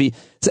stuff.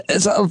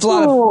 It's a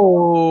lot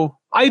of.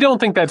 I don't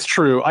think that's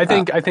true. I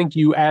think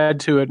you add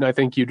to it, and I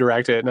think you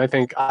direct it. And I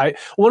think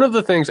one of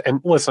the things, and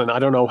listen, I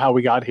don't know how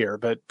we got here,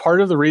 but part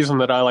of the reason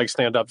that I like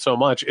stand up so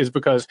much is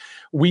because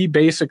we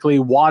basically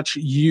watch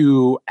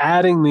you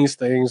adding these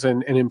things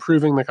and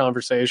improving the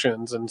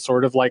conversations and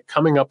sort of like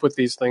coming up with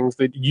these things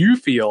that you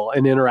feel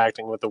and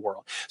interacting with the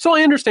world. So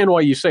I understand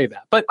why you say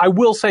that. But I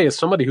will say, as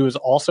somebody who is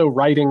also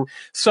writing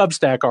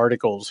Substack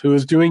articles, who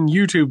is doing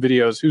YouTube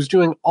videos, who's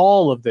doing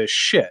all of this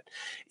shit,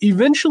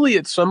 eventually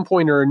at some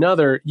point or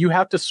another, you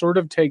have to sort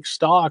of take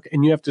stock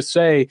and you have to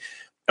say,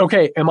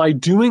 okay, am I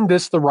doing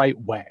this the right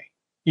way?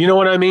 You know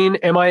what I mean?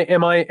 Am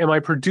I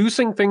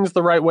producing things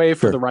the right way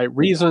for the right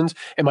reasons?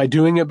 Am I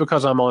doing it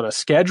because I'm on a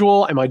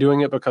schedule? Am I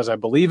doing it because I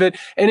believe it?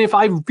 And if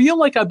I feel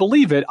like I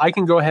believe it, I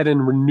can go ahead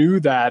and renew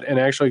that and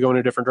actually go in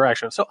a different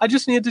direction. So I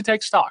just needed to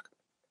take stock.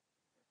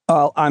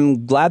 Well,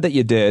 I'm glad that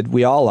you did.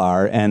 We all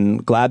are,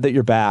 and glad that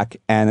you're back.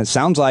 And it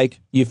sounds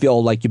like you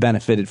feel like you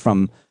benefited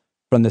from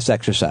this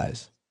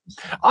exercise.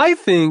 I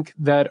think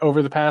that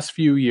over the past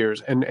few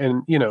years,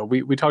 and you know,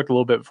 we talked a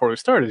little bit before we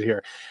started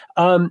here,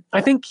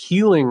 I think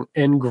healing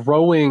and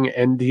growing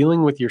and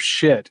dealing with your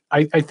shit,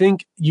 I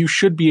think you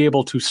should be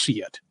able to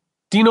see it.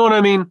 Do you know what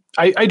I mean?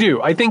 I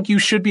do. I think you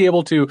should be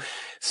able to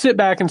sit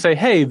back and say,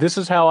 hey, this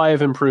is how I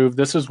have improved.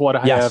 This is what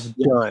I have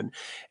done.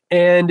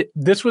 And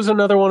this was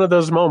another one of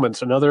those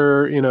moments,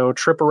 another,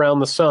 trip around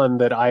the sun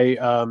that I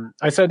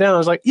sat down. I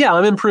was like, yeah,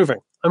 I'm improving.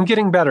 I'm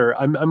getting better.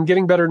 I'm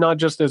getting better, not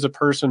just as a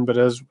person, but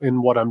as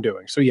in what I'm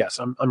doing. So yes,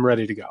 I'm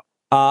ready to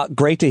go.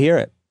 Great to hear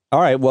it.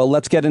 All right. Well,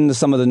 let's get into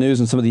some of the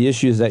news and some of the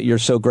issues that you're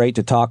so great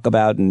to talk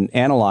about and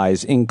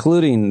analyze,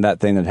 including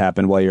that thing that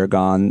happened while you're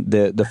gone.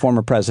 The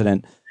former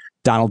president,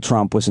 Donald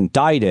Trump, was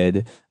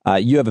indicted.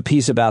 You have a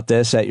piece about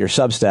this at your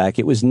Substack.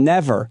 It was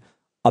never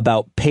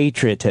about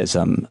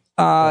patriotism.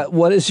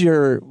 What is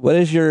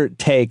your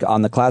take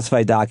on the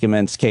classified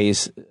documents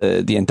case,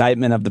 the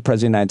indictment of the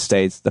president of the United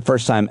States, the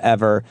first time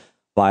ever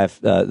by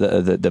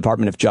the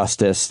Department of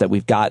Justice that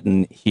we've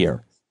gotten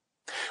here?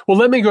 Well,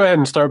 let me go ahead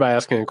and start by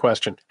asking a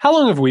question. How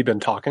long have we been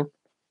talking?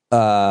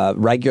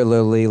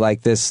 Regularly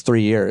like this,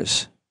 3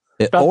 years.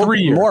 About 3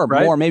 years,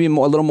 right? More, maybe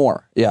more, a little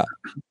more. Yeah.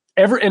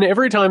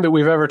 Every time that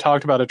we've ever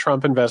talked about a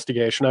Trump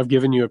investigation, I've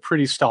given you a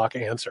pretty stock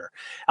answer.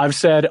 I've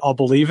said, I'll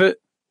believe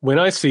it when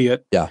I see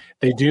it. Yeah.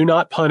 They do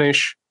not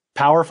punish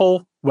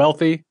powerful,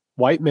 wealthy,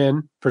 white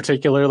men,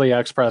 particularly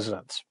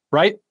ex-presidents.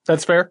 Right?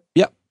 That's fair?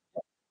 Yep.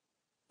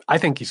 I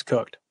think he's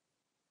cooked.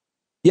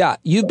 Yeah,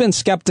 you've been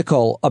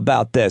skeptical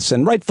about this,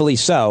 and rightfully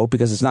so,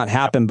 because it's not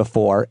happened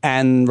before,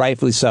 and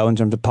rightfully so in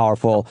terms of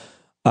powerful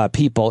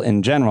people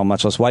in general,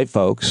 much less white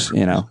folks.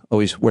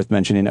 Always worth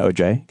mentioning.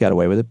 OJ got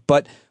away with it,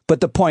 but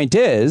the point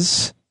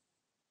is,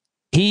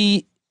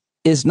 he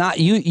is not.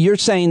 You're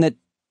saying that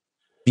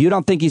you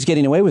don't think he's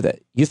getting away with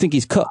it. You think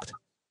he's cooked.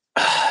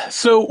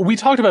 So we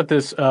talked about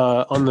this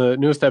on the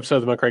newest episode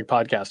of the McCraig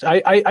podcast.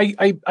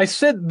 I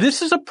said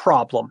this is a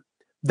problem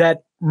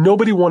that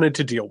nobody wanted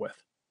to deal with.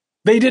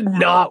 They did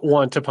not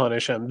want to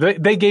punish him.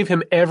 They gave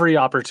him every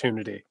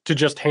opportunity to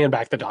just hand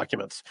back the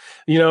documents.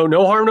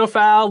 No harm, no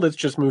foul. Let's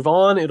just move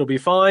on. It'll be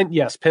fine.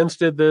 Yes, Pence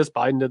did this.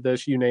 Biden did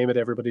this. You name it.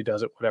 Everybody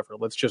does it. Whatever.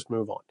 Let's just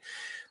move on.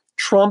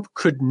 Trump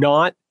could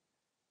not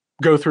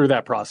go through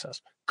that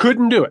process.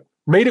 Couldn't do it.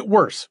 Made it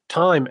worse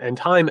time and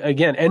time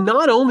again. And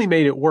not only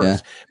made it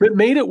worse, but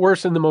made it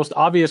worse in the most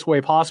obvious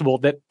way possible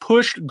that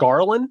pushed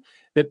Garland,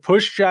 that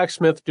pushed Jack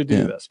Smith to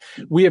do this.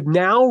 We have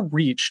now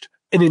reached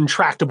an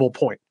intractable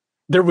point.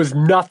 There was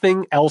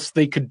nothing else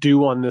they could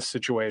do on this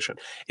situation.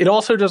 It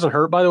also doesn't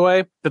hurt, by the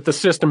way, that the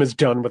system is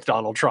done with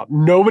Donald Trump.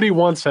 Nobody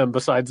wants him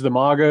besides the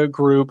MAGA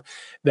group.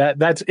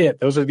 That's it.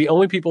 Those are the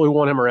only people who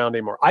want him around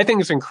anymore. I think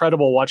it's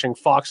incredible watching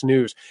Fox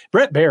News.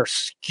 Brett Baier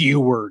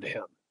skewered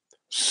him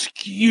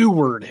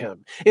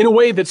in a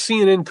way that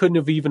CNN couldn't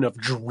have even have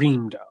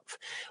dreamed of.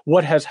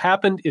 What has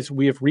happened is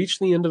we have reached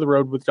the end of the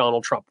road with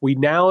Donald Trump. We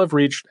now have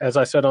reached, as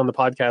I said on the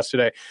podcast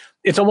today,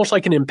 it's almost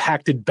like an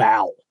impacted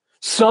bowel.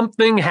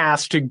 Something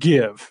has to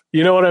give.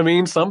 You know what I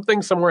mean?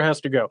 Something somewhere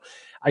has to go.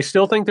 I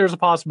still think there's a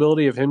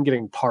possibility of him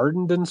getting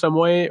pardoned in some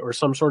way or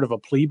some sort of a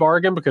plea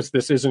bargain, because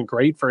this isn't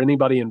great for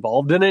anybody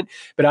involved in it.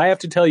 But I have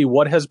to tell you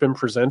what has been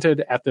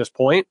presented at this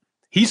point.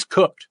 He's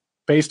cooked.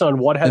 Based on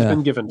what has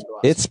been given to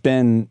us. It's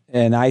been,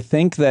 and I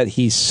think that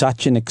he's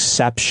such an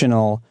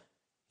exceptional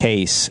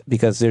case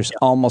because there's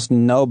almost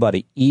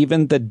nobody,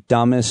 even the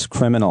dumbest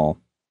criminal.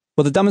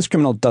 Well, the dumbest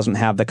criminal doesn't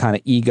have the kind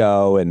of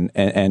ego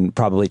and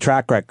probably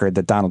track record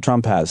that Donald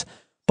Trump has.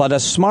 But a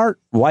smart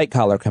white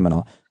collar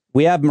criminal,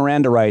 we have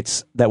Miranda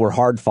rights that were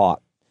hard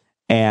fought.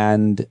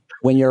 And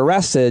when you're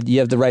arrested, you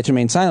have the right to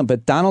remain silent.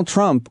 But Donald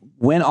Trump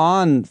went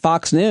on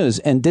Fox News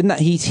and did not.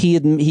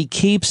 He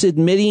keeps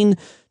admitting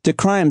to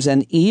crimes.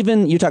 And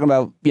even you're talking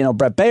about,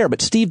 Brett Baier,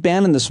 but Steve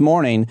Bannon this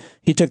morning,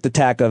 he took the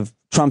tack of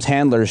Trump's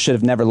handlers should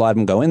have never let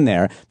him go in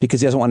there because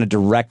he doesn't want to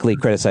directly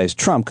criticize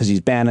Trump because he's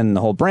Bannon and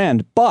the whole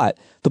brand. But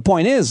the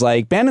point is,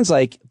 Bannon's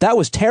that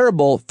was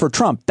terrible for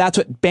Trump. That's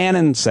what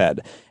Bannon said.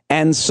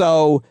 And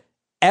so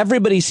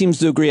everybody seems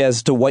to agree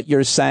as to what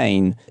you're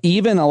saying.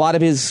 Even a lot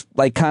of his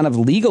kind of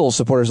legal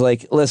supporters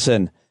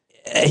listen,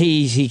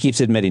 he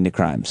keeps admitting to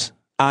crimes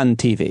on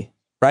TV,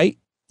 right?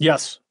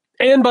 Yes.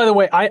 And by the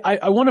way,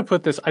 I want to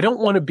put this, I don't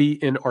want to be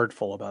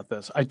inartful about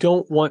this. I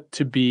don't want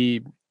to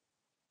be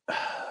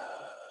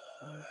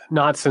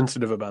not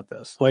sensitive about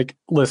this.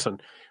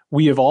 Listen,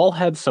 we have all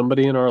had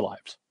somebody in our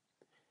lives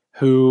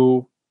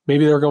who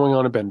maybe they're going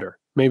on a bender.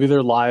 Maybe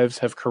their lives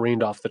have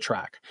careened off the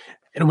track.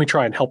 And we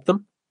try and help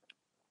them.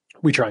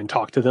 We try and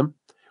talk to them.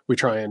 We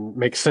try and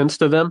make sense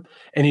to them.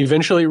 And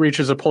eventually it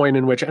reaches a point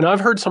in which, and I've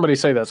heard somebody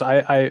say this,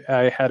 I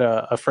had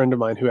a friend of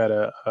mine who had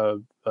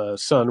a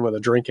son with a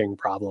drinking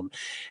problem.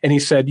 And he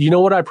said, you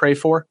know what I pray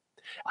for?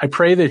 I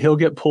pray that he'll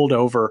get pulled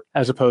over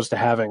as opposed to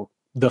having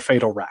the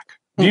fatal wreck.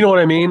 Do you know what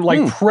I mean?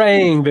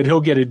 Praying that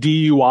he'll get a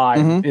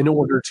DUI in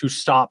order to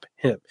stop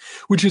him,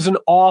 which is an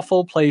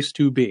awful place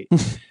to be.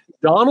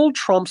 Donald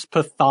Trump's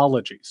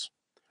pathologies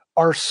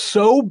are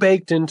so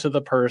baked into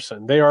the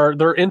person.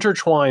 They're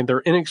intertwined. They're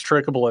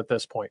inextricable at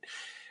this point.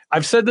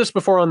 I've said this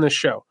before on this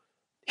show.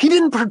 He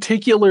didn't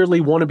particularly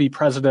want to be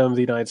president of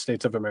the United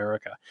States of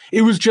America.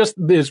 It was just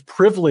his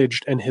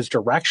privilege and his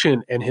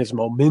direction and his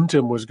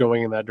momentum was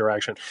going in that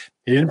direction.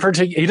 He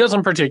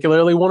doesn't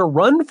particularly want to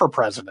run for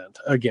president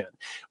again.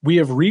 We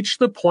have reached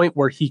the point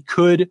where he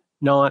could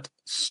not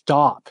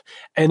stop.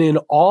 And in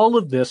all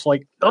of this,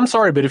 I'm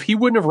sorry, but if he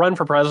wouldn't have run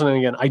for president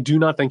again, I do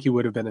not think he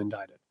would have been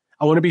indicted.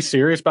 I want to be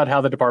serious about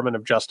how the Department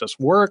of Justice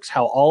works,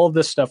 how all of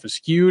this stuff is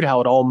skewed, how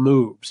it all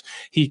moves.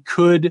 He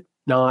could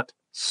not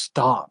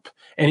stop.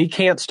 And he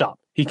can't stop.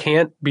 He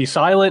can't be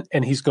silent,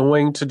 and he's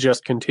going to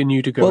just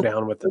continue to go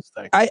down with this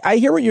thing. I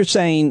hear what you're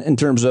saying in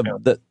terms of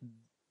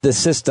the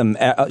system,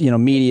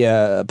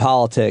 media,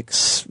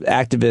 politics,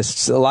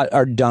 activists, a lot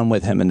are done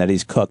with him and that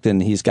he's cooked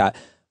and he's got.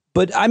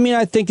 But I mean,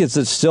 I think it's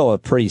still a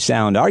pretty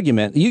sound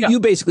argument.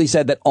 You basically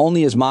said that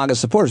only his MAGA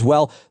supporters.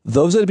 Well,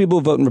 those are the people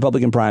who vote in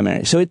Republican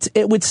primaries. So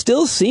it would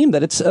still seem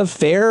that it's a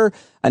fair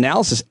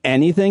analysis.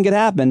 Anything could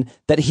happen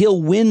that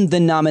he'll win the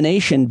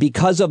nomination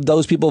because of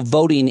those people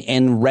voting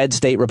in red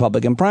state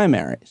Republican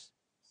primaries.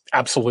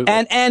 Absolutely.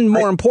 And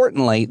more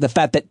importantly, the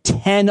fact that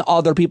 10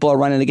 other people are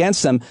running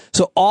against him.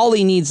 So all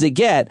he needs to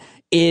get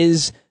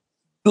is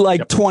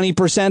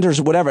 20%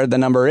 or whatever the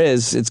number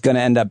is, it's going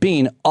to end up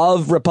being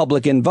of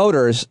Republican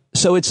voters.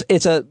 So it's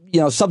a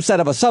subset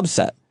of a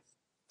subset.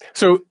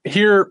 So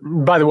here,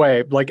 by the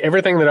way, like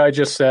everything that I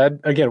just said,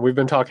 again, we've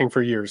been talking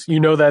for years. You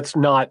know, that's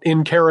not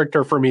in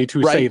character for me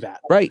to say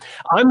that. Right.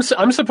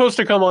 I'm supposed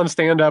to come on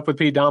stand up with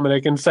Pete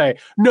Dominic and say,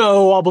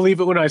 no, I'll believe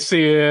it when I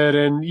see it.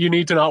 And you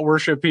need to not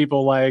worship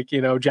people like,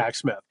 you know, Jack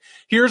Smith.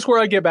 Here's where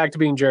I get back to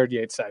being Jared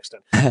Yates Sexton.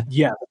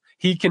 Yeah,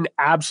 he can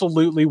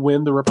absolutely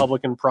win the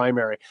Republican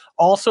primary.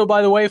 Also,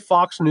 by the way,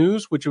 Fox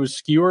News, which was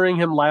skewering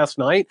him last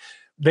night,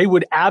 they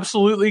would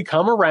absolutely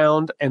come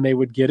around and they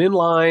would get in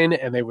line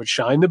and they would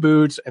shine the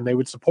boots and they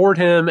would support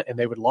him and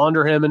they would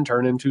launder him and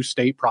turn into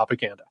state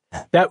propaganda.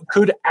 That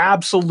could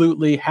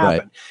absolutely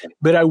happen. Right.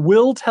 But I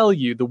will tell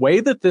you the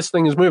way that this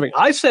thing is moving.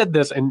 I said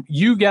this, and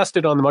you guessed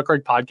it on the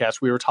Muckrake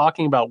podcast. We were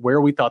talking about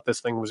where we thought this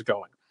thing was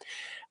going.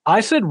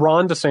 I said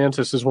Ron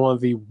DeSantis is one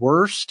of the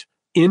worst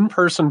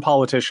in-person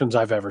politicians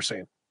I've ever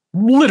seen.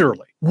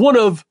 Literally, one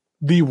of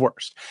the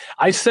worst.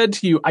 I said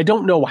to you, I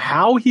don't know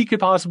how he could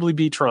possibly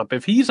beat Trump.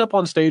 If he's up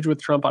on stage with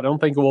Trump, I don't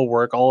think it will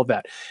work, all of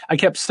that. I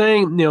kept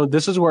saying, you know,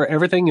 this is where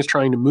everything is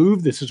trying to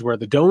move. This is where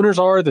the donors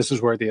are. This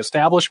is where the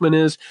establishment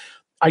is.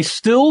 I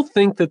still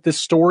think that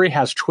this story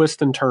has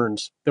twists and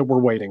turns that we're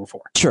waiting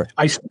for. Sure.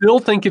 I still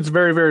think it's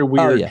very, very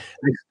weird. Oh, yeah.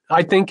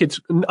 I think it's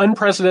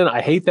unprecedented.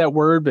 I hate that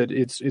word, but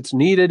it's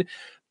needed.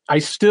 I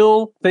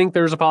still think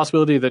there's a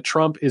possibility that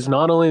Trump is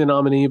not only the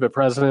nominee, but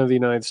president of the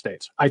United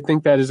States. I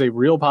think that is a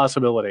real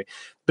possibility.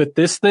 But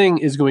this thing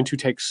is going to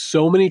take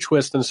so many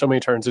twists and so many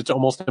turns, it's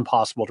almost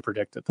impossible to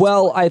predict it.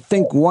 Well, I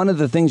think one of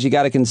the things you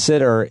got to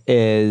consider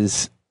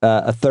is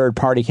a third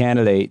party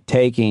candidate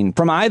taking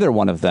from either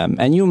one of them.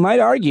 And you might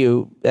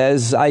argue,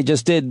 as I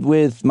just did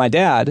with my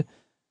dad,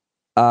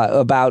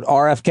 about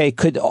RFK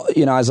could,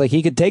 you know, I was like,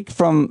 he could take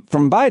from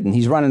Biden.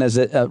 He's running as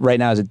right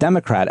now as a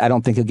Democrat. I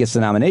don't think he gets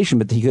the nomination,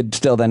 but he could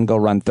still then go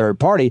run third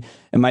party.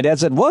 And my dad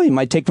said, well, he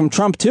might take from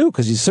Trump, too,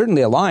 because he's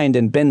certainly aligned.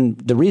 And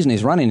the reason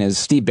he's running is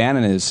Steve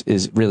Bannon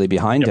is really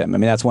behind him. I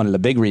mean, that's one of the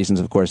big reasons,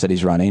 of course, that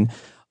he's running.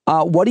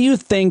 What do you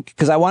think?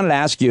 Because I wanted to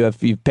ask you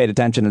if you've paid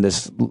attention to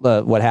this,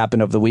 what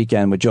happened over the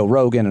weekend with Joe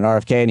Rogan and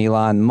RFK and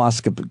Elon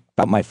Musk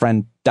about my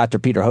friend Dr.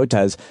 Peter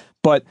Hotez.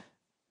 But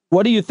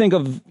what do you think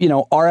of, you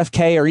know,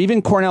 RFK or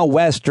even Cornel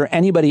West or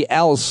anybody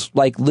else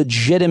like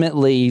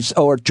legitimately,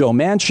 or Joe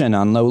Manchin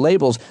on low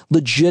labels,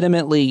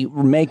 legitimately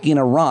making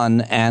a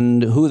run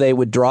and who they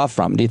would draw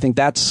from? Do you think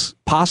that's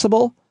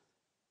possible?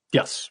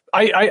 Yes.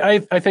 I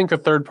think a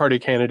third-party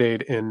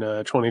candidate in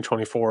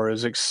 2024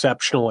 is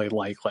exceptionally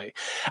likely.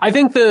 I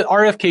think the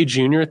RFK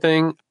Jr.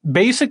 thing,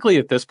 basically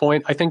at this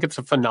point, I think it's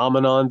a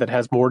phenomenon that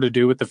has more to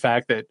do with the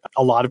fact that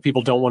a lot of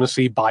people don't want to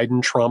see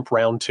Biden-Trump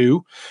round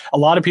two. A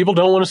lot of people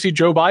don't want to see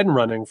Joe Biden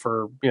running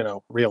for, you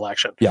know,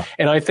 re-election. Yeah.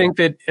 And I think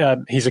that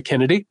he's a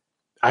Kennedy.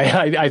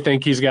 I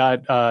think he's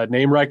got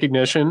name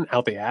recognition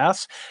out the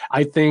ass.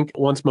 I think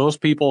once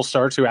most people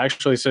start to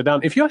actually sit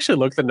down, if you actually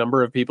look at the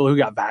number of people who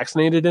got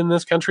vaccinated in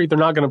this country, they're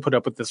not going to put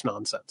up with this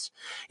nonsense.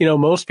 You know,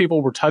 most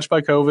people were touched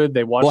by COVID.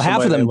 They watched. Well,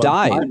 half of them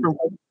died.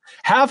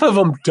 Half of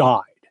them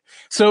died.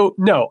 So,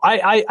 no,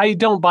 I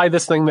don't buy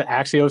this thing that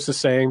Axios is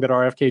saying that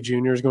RFK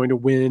Jr. is going to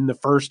win the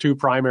first two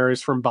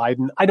primaries from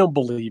Biden. I don't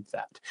believe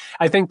that.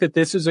 I think that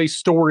this is a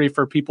story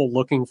for people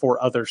looking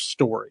for other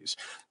stories.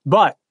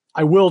 But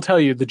I will tell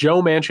you, the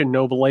Joe Manchin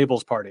Noble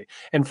Labels Party,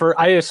 and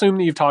I assume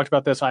that you've talked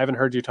about this. I haven't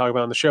heard you talk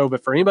about it on the show,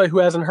 but for anybody who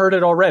hasn't heard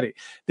it already,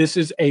 this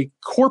is a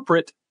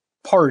corporate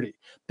party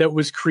that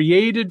was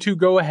created to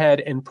go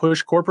ahead and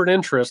push corporate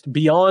interest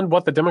beyond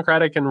what the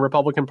Democratic and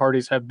Republican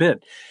parties have been.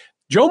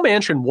 Joe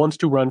Manchin wants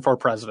to run for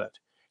president.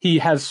 He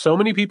has so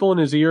many people in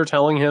his ear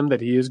telling him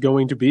that he is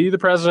going to be the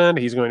president.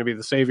 He's going to be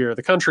the savior of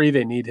the country.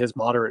 They need his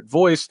moderate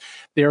voice.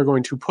 They are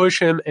going to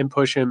push him and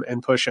push him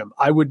and push him.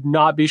 I would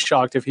not be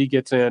shocked if he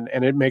gets in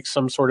and it makes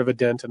some sort of a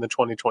dent in the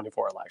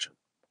 2024 election.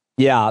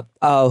 Yeah.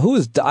 I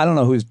don't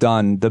know who's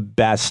done the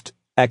best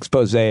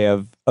expose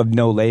of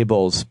no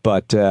labels,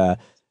 but the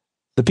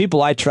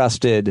people I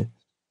trusted,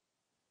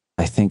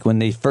 I think when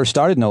they first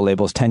started No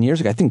Labels 10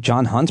 years ago, I think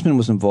John Huntsman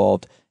was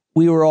involved.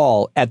 We were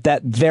all at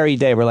that very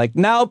day. We're like,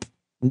 nope.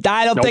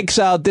 I don't think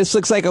so. This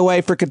looks like a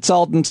way for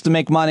consultants to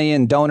make money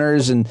and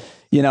donors and,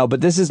 you know,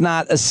 but this is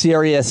not a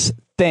serious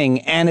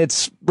thing. And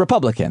it's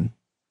Republican.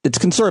 It's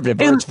conservative.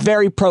 Or it's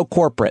very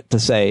pro-corporate, to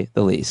say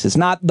the least. It's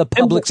not the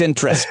public's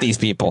interest, these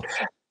people.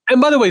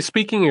 And by the way,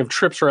 speaking of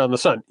trips around the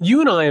sun,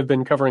 you and I have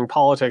been covering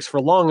politics for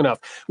long enough.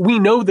 We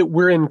know that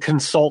we're in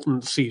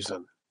consultant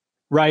season.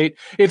 Right?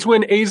 It's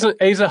when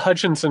Asa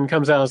Hutchinson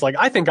comes out and is like,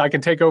 I think I can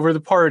take over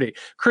the party.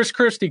 Chris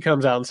Christie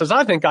comes out and says,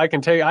 I think I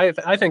can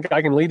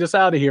lead us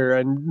out of here.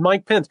 And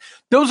Mike Pence.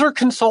 Those are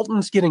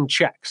consultants getting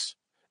checks.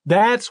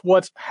 That's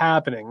what's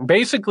happening.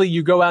 Basically,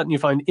 you go out and you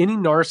find any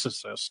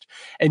narcissist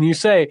and you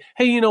say,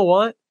 hey, you know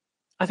what?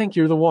 I think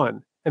you're the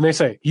one. And they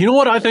say, you know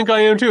what? I think I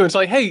am too. It's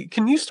like, hey,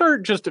 can you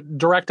start just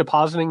direct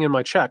depositing in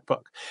my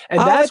checkbook? And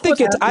that's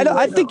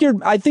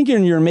I think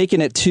you're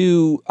making it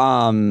too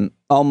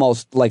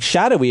almost like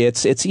shadowy.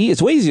 It's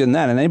way easier than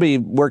that. And anybody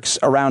who works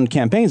around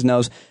campaigns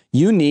knows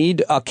you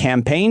need a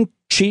campaign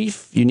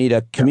chief, you need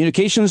a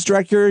communications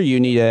director, you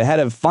need a head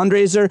of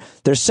fundraiser.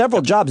 There's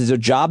several jobs. These are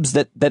jobs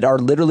that are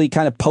literally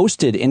kind of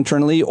posted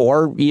internally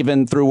or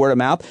even through word of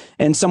mouth.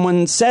 And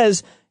someone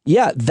says,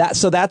 yeah,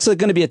 that's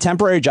going to be a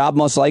temporary job,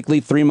 most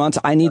likely 3 months.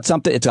 I need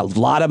something. It's a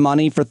lot of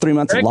money for 3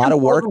 months, a lot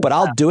of work, but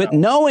I'll do it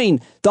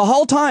knowing the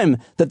whole time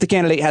that the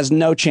candidate has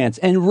no chance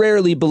and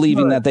rarely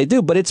believing that they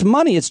do. But it's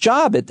money. It's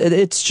job.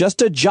 It's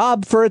just a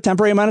job for a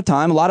temporary amount of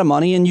time, a lot of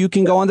money, and you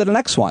can go on to the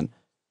next one.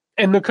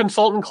 And the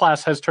consultant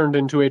class has turned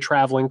into a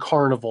traveling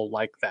carnival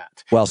like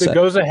that. Well said. It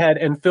goes ahead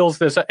and fills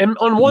this. And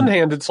on one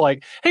hand, it's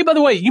like, hey, by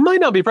the way, you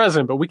might not be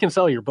president, but we can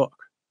sell your book.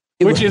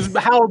 Which is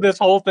how this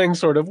whole thing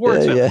sort of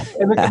works. Yeah.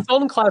 And the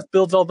consultant class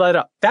builds all that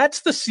up. That's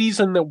the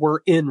season that we're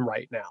in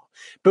right now.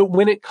 But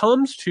when it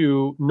comes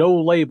to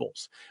no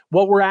labels,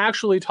 what we're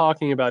actually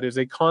talking about is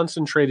a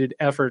concentrated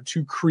effort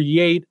to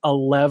create a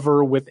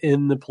lever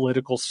within the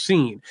political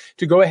scene,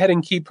 to go ahead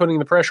and keep putting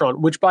the pressure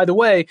on, which, by the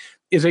way,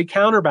 is a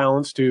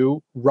counterbalance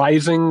to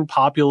rising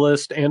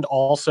populist and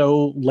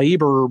also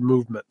labor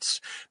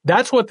movements.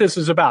 That's what this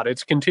is about.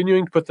 It's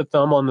continuing to put the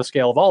thumb on the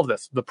scale of all of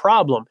this. The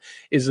problem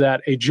is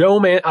that you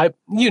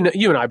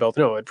and I both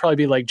know it'd probably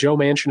be like Joe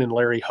Manchin and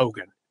Larry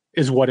Hogan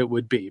is what it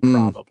would be,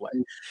 probably.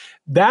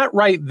 That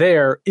right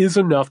there is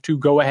enough to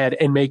go ahead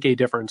and make a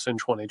difference in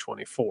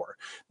 2024.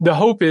 The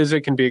hope is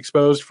it can be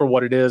exposed for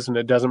what it is and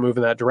it doesn't move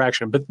in that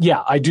direction. But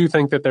yeah, I do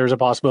think that there's a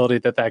possibility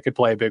that that could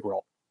play a big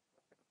role.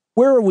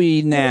 Where are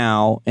we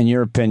now, in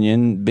your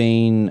opinion,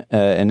 being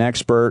an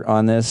expert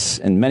on this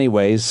in many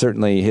ways,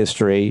 certainly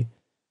history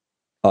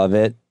of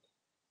it,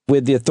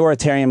 with the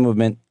authoritarian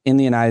movement in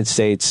the United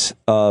States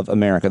of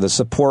America, the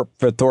support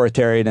for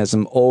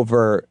authoritarianism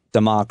over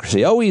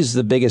democracy? Always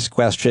the biggest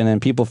question,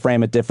 and people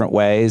frame it different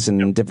ways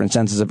and different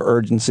senses of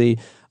urgency.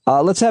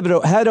 Let's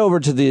head over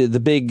to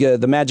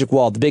the magic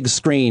wall, the big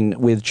screen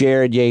with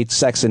Jared Yates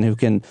Sexton, who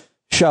can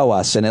show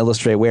us and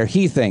illustrate where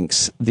he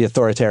thinks the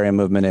authoritarian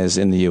movement is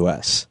in the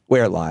U.S.,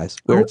 where it lies.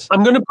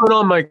 I'm going to put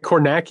on my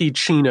Kornacki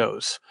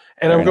chinos,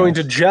 and I'm going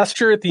to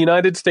gesture at the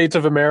United States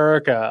of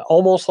America,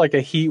 almost like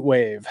a heat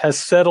wave has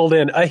settled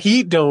in, a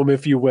heat dome,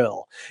 if you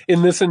will,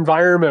 in this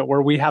environment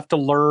where we have to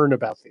learn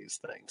about these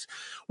things.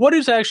 What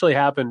has actually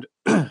happened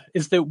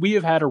is that we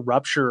have had a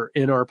rupture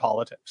in our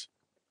politics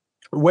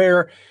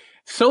where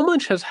so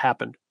much has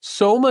happened.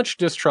 So much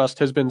distrust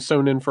has been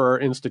sown in for our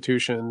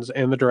institutions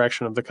and the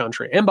direction of the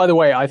country. And by the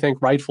way, I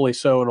think rightfully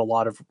so in a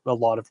lot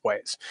of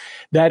ways,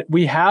 that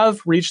we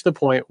have reached the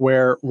point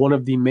where one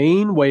of the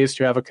main ways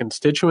to have a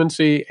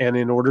constituency and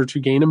in order to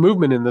gain a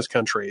movement in this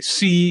country,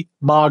 see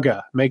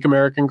MAGA, Make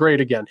America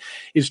Great Again,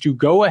 is to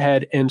go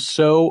ahead and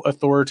sow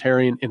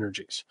authoritarian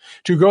energies,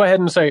 to go ahead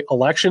and say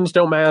elections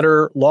don't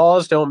matter,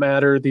 laws don't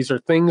matter. These are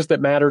things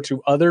that matter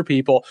to other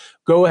people.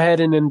 Go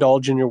ahead and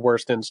indulge in your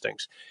worst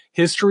instincts.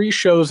 History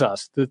shows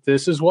us that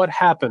this is what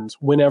happens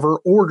whenever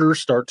orders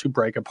start to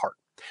break apart.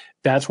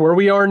 That's where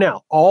we are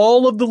now.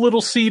 All of the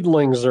little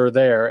seedlings are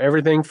there.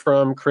 Everything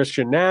from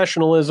Christian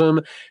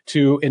nationalism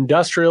to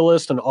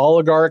industrialists and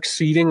oligarchs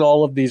seeding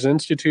all of these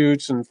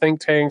institutes and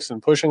think tanks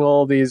and pushing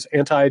all of these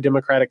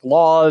anti-democratic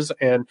laws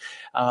and,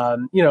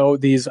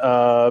 these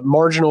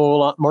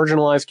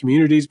marginalized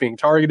communities being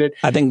targeted.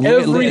 I think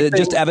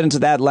just evidence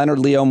of that, Leonard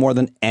Leo, more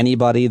than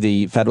anybody,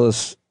 the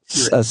Federalists,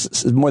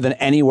 more than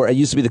anywhere. It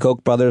used to be the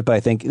Koch brothers, but I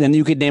think, and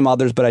you could name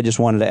others, but I just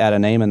wanted to add a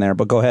name in there.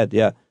 But go ahead.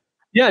 Yeah.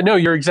 Yeah, no,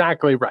 you're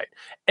exactly right.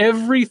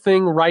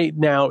 Everything right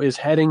now is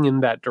heading in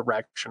that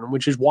direction,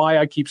 which is why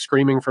I keep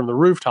screaming from the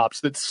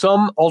rooftops that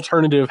some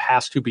alternative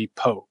has to be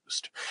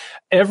posed.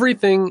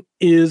 Everything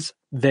is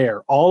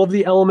there. All of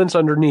the elements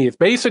underneath.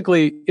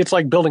 Basically, it's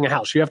like building a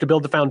house. You have to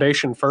build the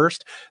foundation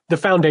first. The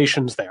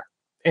foundation's there.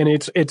 And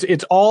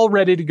it's all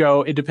ready to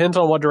go. It depends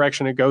on what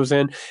direction it goes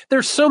in.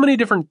 There's so many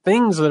different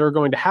things that are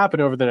going to happen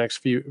over the next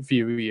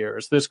few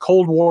years. This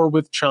Cold War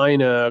with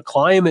China,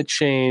 climate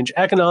change,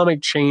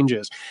 economic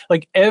changes,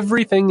 like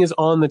everything is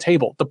on the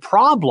table. The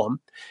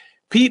problem,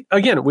 Pete,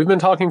 again, we've been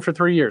talking for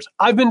 3 years.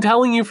 I've been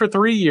telling you for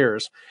 3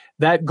 years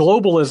that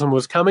globalism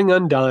was coming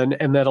undone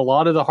and that a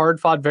lot of the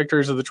hard-fought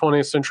victories of the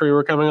 20th century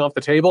were coming off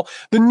the table.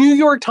 The New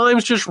York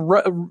Times just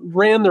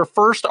ran their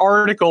first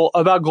article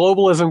about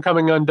globalism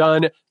coming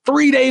undone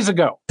 3 days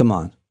ago. Come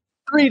on.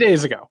 3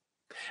 days ago.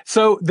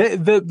 So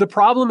the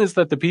problem is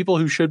that the people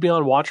who should be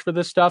on watch for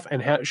this stuff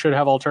and should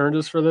have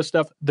alternatives for this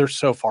stuff, they're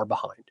so far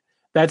behind.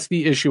 That's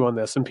the issue on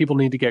this, and people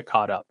need to get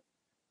caught up.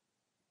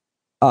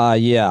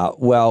 Yeah.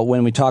 Well,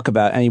 when we talk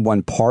about any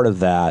one part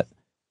of that,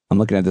 I'm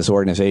looking at this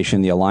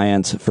organization, the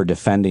Alliance for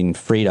Defending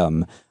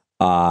Freedom,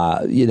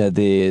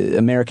 the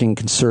American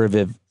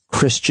Conservative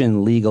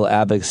Christian Legal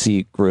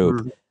Advocacy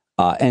Group,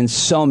 and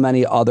so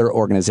many other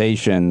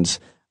organizations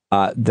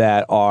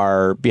that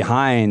are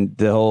behind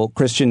the whole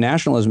Christian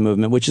nationalism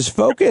movement, which is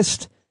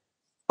focused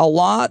a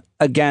lot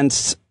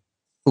against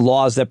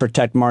laws that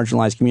protect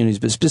marginalized communities,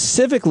 but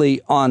specifically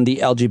on the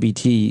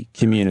LGBT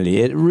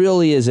community. It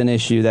really is an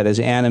issue that is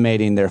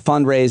animating their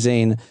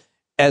fundraising,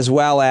 as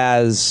well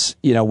as,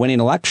 winning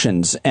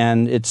elections.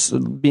 And it's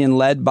being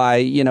led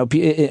by,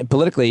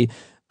 politically,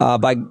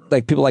 by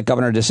like people like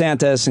Governor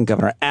DeSantis and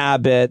Governor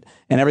Abbott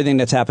and everything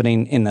that's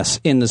happening in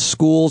the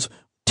schools.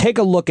 Take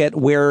a look at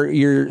where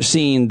you're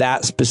seeing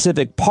that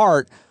specific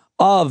part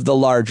of the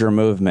larger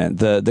movement,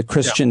 the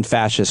Christian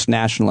fascist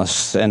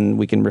nationalists, and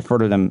we can refer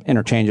to them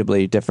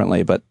interchangeably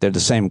differently, but they're the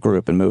same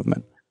group and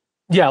movement.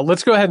 Yeah,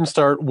 let's go ahead and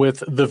start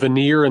with the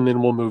veneer, and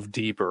then we'll move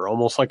deeper,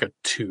 almost like a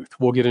tooth.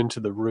 We'll get into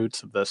the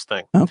roots of this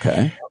thing.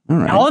 Okay. All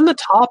right. On the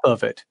top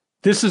of it,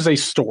 this is a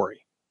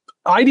story.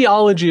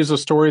 Ideology is a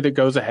story that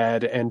goes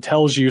ahead and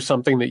tells you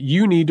something that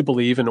you need to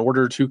believe in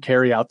order to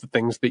carry out the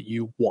things that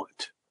you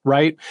want.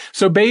 Right?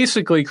 So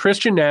basically,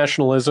 Christian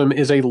nationalism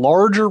is a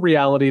larger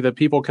reality that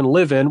people can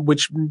live in,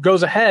 which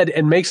goes ahead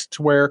and makes it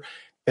to where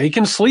they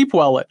can sleep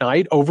well at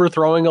night,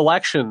 overthrowing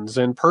elections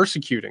and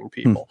persecuting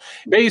people.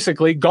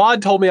 Basically,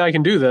 God told me I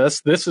can do this.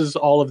 This is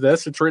all of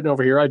this. It's written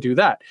over here. I do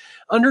that.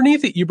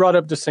 Underneath it, you brought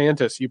up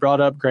DeSantis. You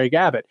brought up Greg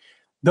Abbott.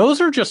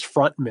 Those are just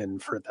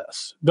frontmen for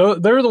this.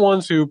 They're the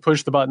ones who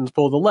push the buttons,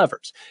 pull the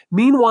levers.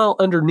 Meanwhile,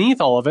 underneath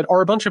all of it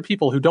are a bunch of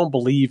people who don't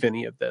believe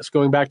any of this,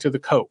 going back to the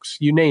Kochs,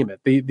 you name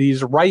it,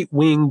 these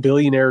right-wing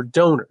billionaire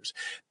donors.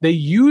 They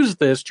use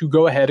this to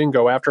go ahead and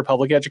go after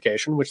public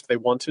education, which they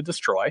want to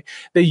destroy.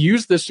 They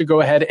use this to go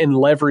ahead and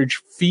leverage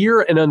fear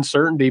and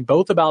uncertainty,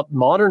 both about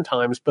modern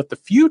times, but the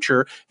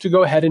future, to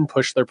go ahead and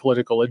push their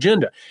political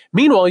agenda.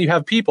 Meanwhile, you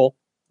have people,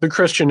 the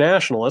Christian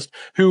nationalists,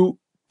 who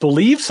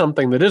believe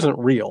something that isn't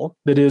real,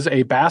 that is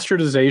a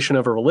bastardization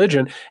of a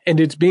religion, and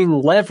it's being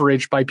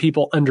leveraged by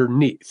people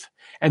underneath.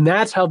 And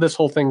that's how this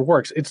whole thing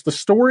works. It's the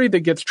story that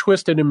gets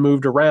twisted and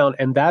moved around,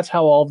 and that's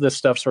how all of this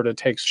stuff sort of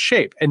takes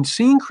shape. And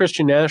seeing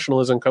Christian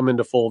nationalism come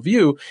into full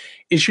view,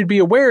 it should be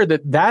aware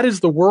that that is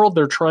the world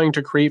they're trying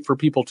to create for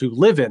people to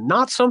live in,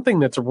 not something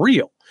that's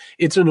real.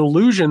 It's an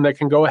illusion that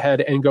can go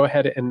ahead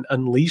and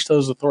unleash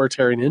those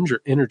authoritarian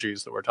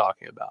energies that we're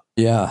talking about.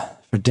 Yeah,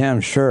 for damn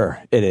sure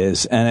it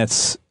is. And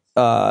it's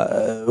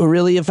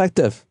really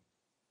effective.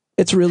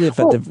 It's really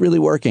effective, really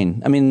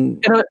working. I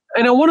mean,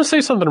 and I want to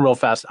say something real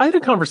fast. I had a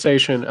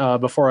conversation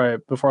before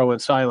I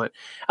went silent.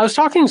 I was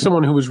talking to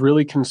someone who was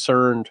really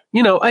concerned,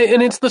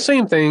 and it's the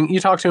same thing.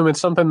 You talk to them,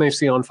 it's something they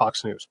see on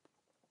Fox News.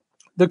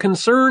 The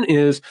concern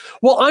is,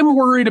 well, I'm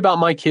worried about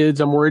my kids.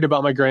 I'm worried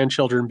about my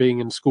grandchildren being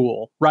in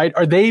school, right?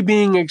 Are they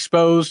being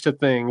exposed to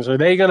things? Are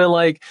they going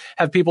to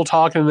have people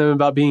talking to them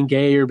about being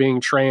gay or being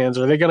trans?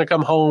 Are they going to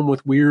come home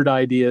with weird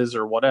ideas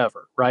or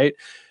whatever, right?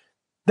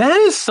 That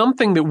is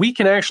something that we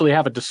can actually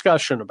have a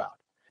discussion about.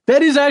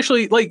 That is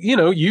actually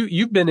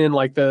you've been in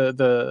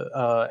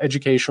the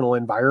educational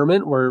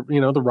environment where,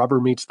 the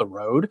rubber meets the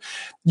road.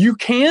 You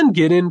can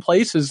get in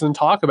places and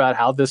talk about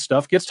how this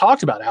stuff gets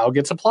talked about, how it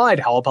gets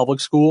applied, how a public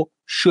school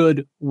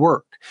should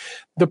work.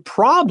 The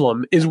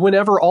problem is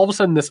whenever all of a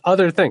sudden this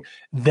other thing,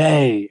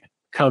 they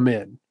come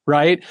in.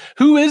 Right?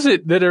 Who is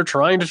it that are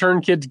trying to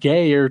turn kids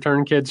gay or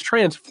turn kids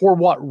trans? For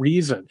what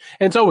reason?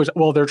 And it's always,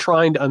 well, they're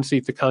trying to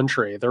unseat the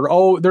country.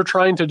 They're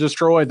trying to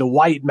destroy the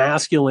white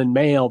masculine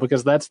male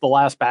because that's the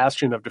last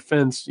bastion of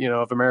defense,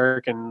 of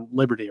American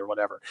liberty or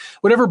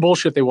whatever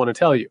bullshit they want to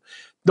tell you.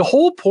 The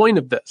whole point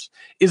of this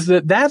is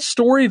that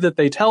story that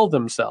they tell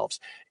themselves,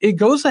 it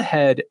goes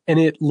ahead and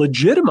it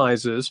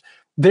legitimizes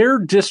their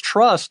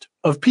distrust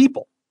of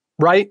people.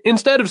 Right?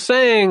 Instead of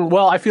saying,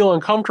 well, I feel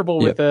uncomfortable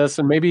with this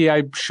and maybe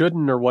I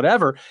shouldn't or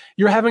whatever,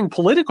 you're having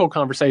political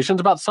conversations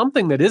about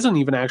something that isn't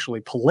even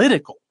actually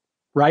political.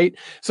 Right?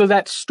 So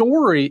that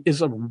story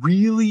is a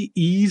really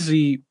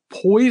easy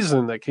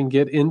poison that can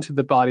get into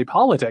the body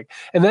politic.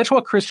 And that's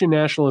what Christian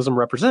nationalism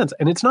represents.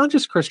 And it's not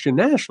just Christian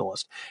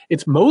nationalists.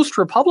 It's most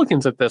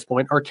Republicans at this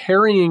point are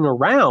carrying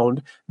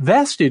around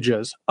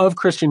vestiges of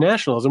Christian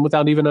nationalism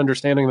without even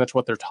understanding that's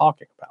what they're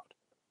talking about.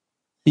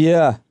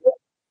 Yeah.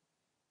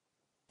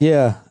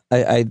 Yeah,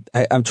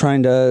 I'm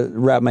trying to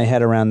wrap my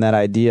head around that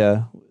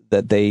idea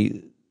that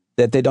they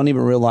don't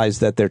even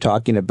realize that they're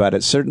talking about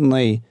it.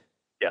 Certainly,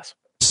 yes.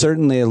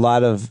 Certainly, a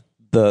lot of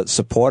the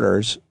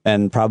supporters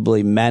and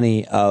probably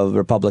many of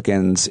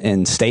Republicans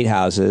in state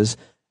houses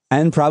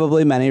and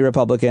probably many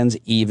Republicans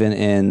even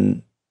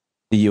in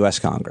the U.S.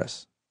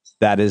 Congress.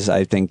 That is,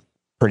 I think,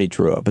 pretty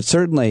true. But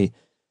certainly,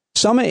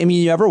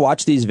 you ever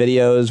watch these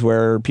videos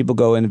where people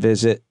go and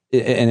visit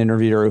and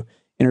interview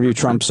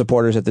Trump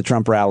supporters at the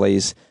Trump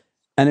rallies.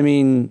 And I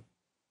mean,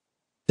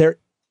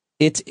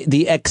 it's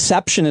the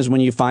exception is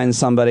when you find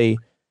somebody,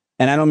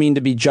 and I don't mean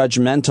to be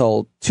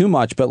judgmental too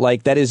much, but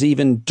that is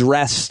even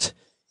dressed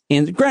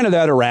in, granted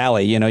at a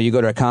rally, you go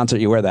to a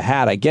concert, you wear the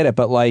hat, I get it,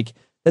 but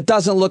it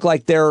doesn't look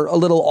like they're a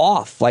little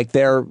off.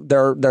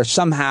 They're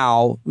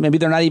somehow, maybe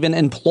they're not even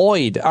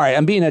employed. All right,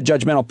 I'm being a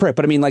judgmental prick,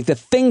 but I mean, the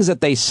things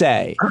that they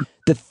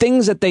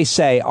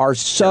say are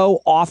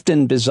so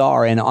often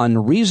bizarre and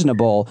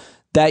unreasonable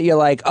that you're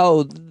like,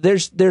 oh,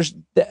 there's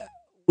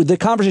the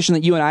conversation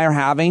that you and I are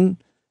having.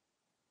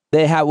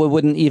 They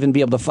wouldn't even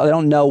be able to. They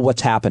don't know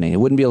what's happening. They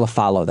wouldn't be able to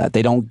follow that.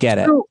 They don't get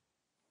it.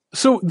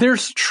 So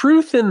there's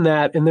truth in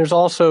that, and there's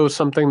also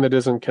something that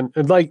isn't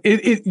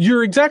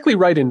you're exactly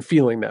right in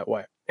feeling that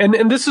way.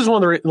 And this is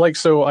one of the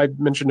so I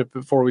mentioned it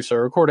before we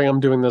started recording. I'm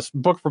doing this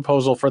book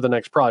proposal for the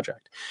next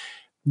project.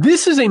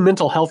 This is a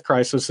mental health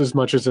crisis as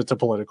much as it's a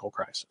political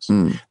crisis.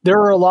 There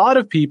are a lot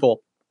of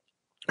people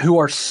who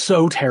are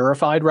so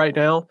terrified right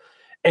now,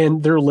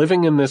 and they're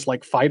living in this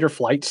like fight or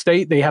flight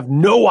state. They have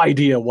no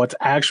idea what's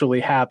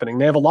actually happening.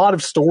 They have a lot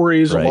of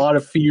stories, a lot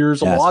of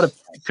fears, a lot of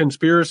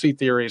conspiracy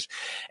theories,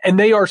 and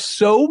they are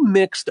so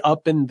mixed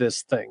up in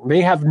this thing.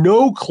 They have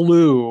no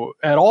clue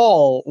at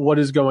all what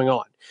is going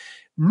on.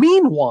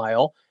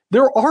 Meanwhile,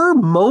 there are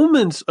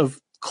moments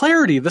of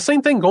clarity. The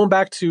same thing going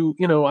back to,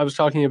 I was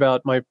talking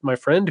about my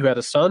friend who had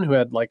a son who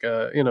had like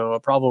a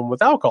problem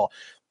with alcohol.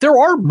 There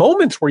are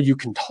moments where you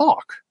can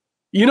talk.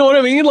 You know what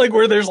I mean? Like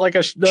where there's like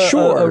a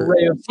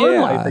ray of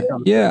sunlight that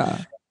comes.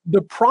 Yeah.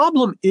 The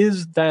problem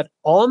is that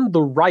on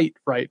the right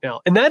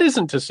now, and that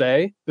isn't to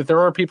say that there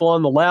aren't people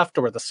on the left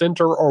or the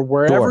center or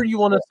wherever you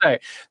want to say,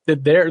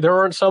 that there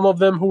aren't some of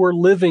them who are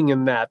living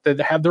in that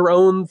have their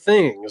own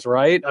things,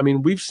 right? I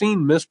mean, we've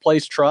seen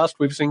misplaced trust.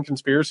 We've seen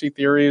conspiracy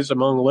theories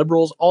among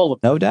liberals, all of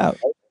them. No doubt.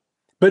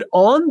 But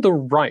on the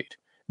right,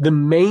 the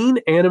main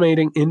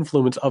animating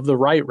influence of the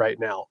right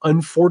now,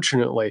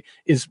 unfortunately,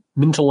 is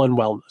mental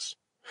unwellness.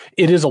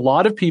 It is a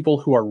lot of people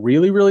who are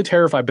really, really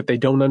terrified, but they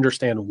don't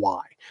understand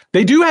why.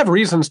 They do have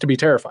reasons to be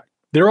terrified.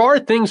 There are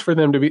things for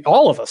them to be,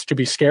 all of us, to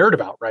be scared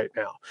about right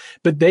now,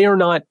 but they are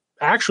not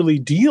actually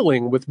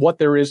dealing with what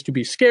there is to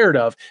be scared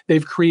of.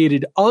 They've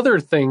created other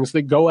things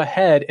that go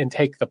ahead and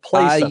take the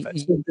place of it.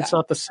 So it's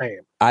not the same.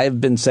 I've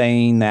been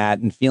saying that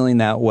and feeling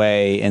that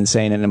way and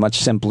saying it in a much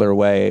simpler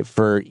way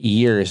for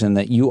years, and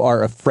that you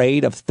are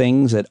afraid of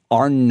things that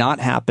are not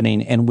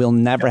happening and will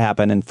never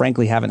happen, and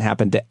frankly haven't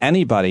happened to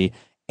anybody.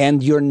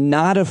 And you're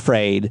not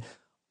afraid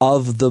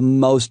of the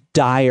most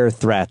dire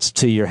threats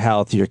to your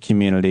health, your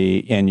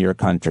community, and your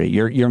country.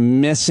 You're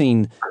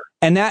missing,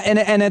 and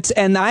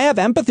I have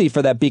empathy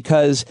for that,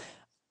 because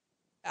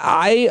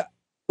I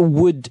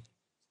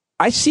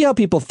see how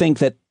people think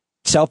that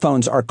cell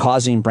phones are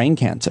causing brain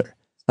cancer.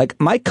 Like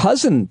my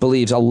cousin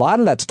believes a lot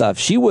of that stuff.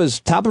 She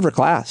was top of her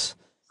class,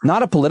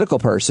 not a political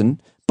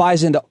person,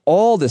 buys into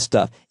all this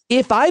stuff.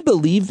 If I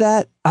believe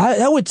that,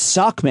 that would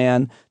suck,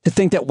 man, to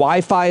think that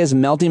Wi-Fi is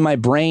melting my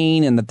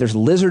brain and that there's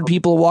lizard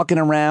people walking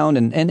around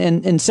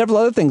and several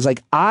other things.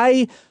 Like,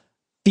 I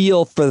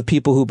feel for the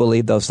people who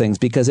believe those things,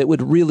 because it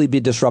would really be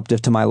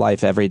disruptive to my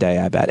life every day,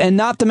 I bet. And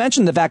not to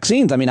mention the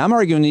vaccines. I mean, I'm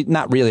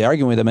not really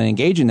arguing with them and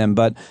engaging them,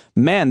 but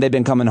man, they've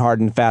been coming hard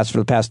and fast for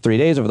the past 3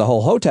 days over the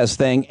whole HOTES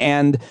thing.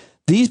 And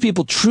these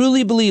people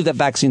truly believe that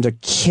vaccines are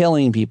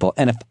killing people.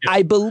 And if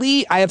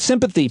I have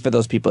sympathy for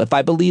those people. If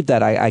I believe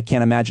that, I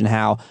can't imagine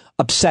how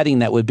upsetting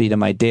that would be to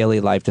my daily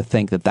life to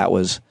think that that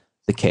was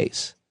the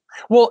case.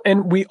 Well,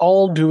 and we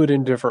all do it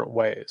in different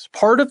ways.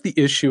 Part of the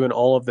issue in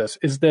all of this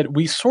is that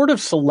we sort of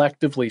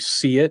selectively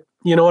see it.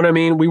 You know what I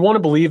mean? We want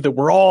to believe that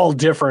we're all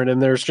different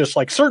and there's just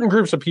like certain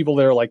groups of people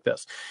that are like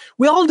this.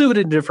 We all do it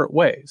in different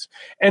ways.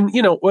 And,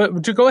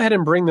 to go ahead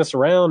and bring this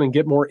around and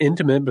get more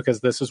intimate, because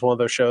this is one of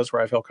those shows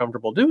where I feel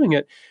comfortable doing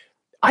it,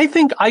 I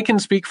think I can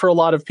speak for a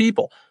lot of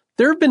people.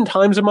 There have been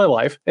times in my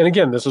life, and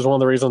again, this is one of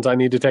the reasons I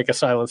need to take a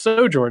silent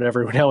sojourn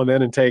every now and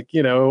then and take,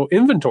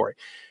 inventory.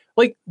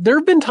 Like, there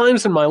have been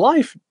times in my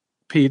life,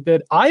 Pete,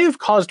 that I have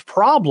caused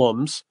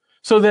problems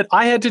so that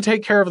I had to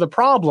take care of the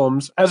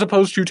problems as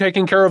opposed to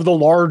taking care of the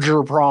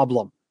larger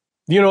problem.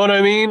 You know what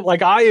I mean?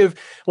 I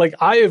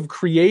have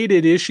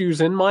created issues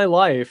in my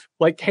life,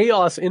 like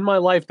chaos in my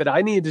life that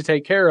I needed to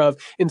take care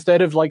of,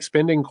 instead of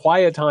spending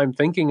quiet time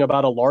thinking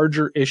about a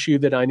larger issue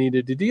that I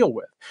needed to deal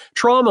with.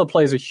 Trauma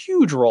plays a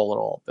huge role in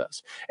all of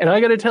this. And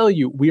I got to tell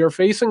you, we are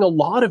facing a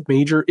lot of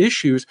major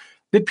issues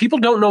that people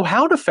don't know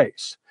how to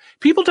face.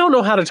 People don't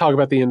know how to talk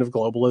about the end of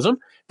globalism.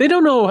 They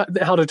don't know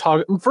how to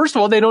talk. First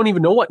of all, they don't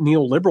even know what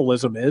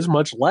neoliberalism is,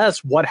 much less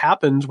what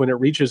happens when it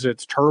reaches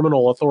its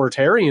terminal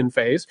authoritarian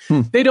phase.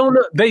 They don't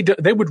know.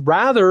 They would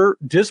rather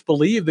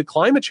disbelieve that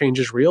climate change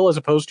is real as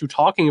opposed to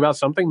talking about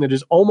something that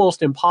is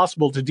almost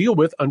impossible to deal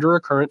with under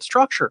a current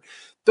structure.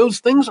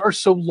 Those things are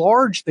so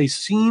large, they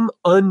seem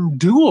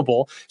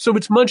undoable. So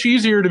it's much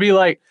easier to be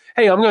like,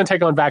 hey, I'm going to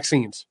take on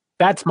vaccines.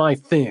 That's my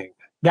thing.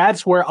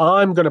 That's where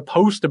I'm going to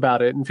post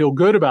about it and feel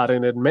good about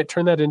it and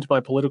turn that into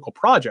my political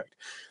project.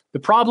 The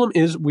problem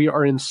is we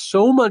are in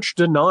so much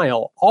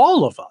denial,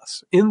 all of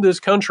us in this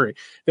country,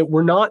 that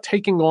we're not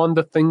taking on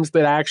the things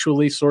that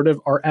actually sort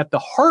of are at the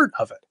heart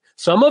of it.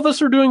 Some of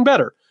us are doing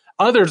better.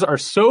 Others are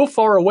so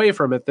far away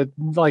from it that,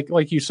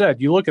 like you said,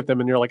 you look at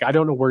them and you're like, I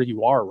don't know where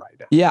you are right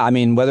now. Yeah, I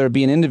mean, whether it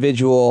be an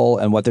individual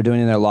and what they're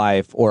doing in their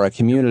life, or a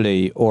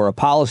community, or a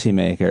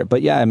policymaker.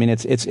 But yeah, I mean,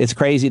 it's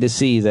crazy to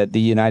see that the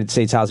United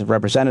States House of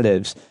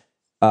Representatives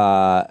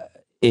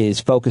is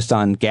focused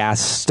on gas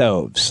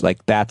stoves.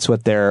 Like, that's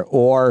what they're,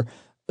 or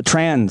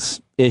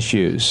trans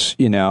issues,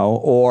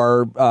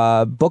 or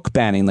book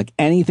banning, like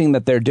anything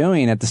that they're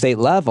doing at the state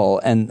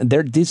level. And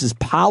this is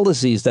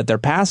policies that they're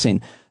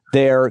passing.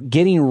 They're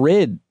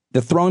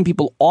they're throwing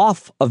people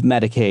off of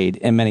Medicaid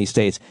in many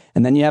states.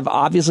 And then you have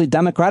obviously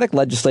Democratic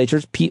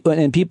legislatures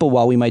and people,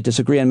 while we might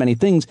disagree on many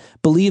things,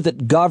 believe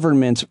that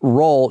government's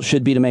role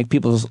should be to make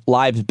people's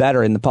lives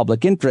better in the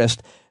public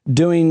interest.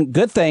 doing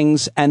good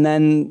things and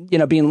then,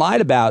 being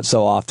lied about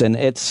so often.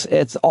 It's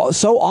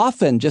so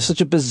often just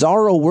such a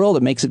bizarro world.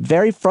 It makes it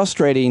very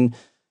frustrating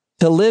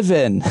to live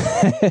in.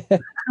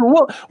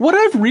 Well, what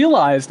I've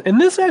realized, and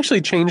this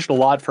actually changed a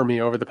lot for me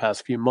over the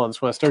past few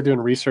months when I started doing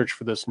research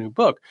for this new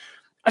book,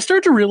 I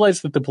started to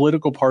realize that the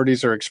political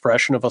parties are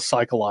expression of a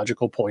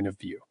psychological point of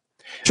view.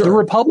 Sure. The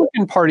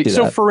Republican Party.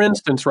 So, for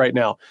instance, right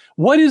now,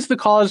 what is the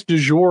cause du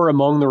jour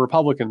among the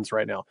Republicans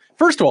right now?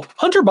 First of all,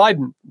 Hunter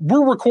Biden,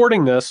 we're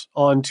recording this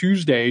on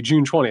Tuesday,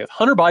 June 20th.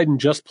 Hunter Biden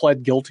just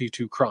pled guilty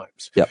to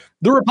crimes. Yep.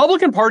 The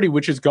Republican Party,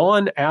 which has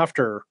gone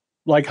after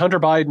like Hunter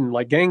Biden,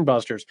 like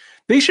gangbusters,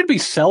 they should be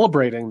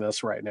celebrating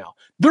this right now.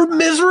 They're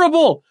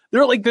miserable.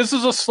 They're like, this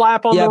is a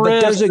slap on the wrist. Yeah,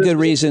 but there's a good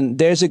reason.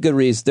 There's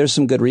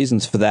some good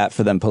reasons for that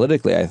for them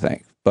politically, I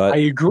think. But I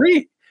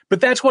agree. But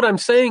that's what I'm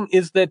saying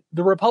is that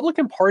the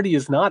Republican Party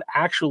is not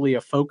actually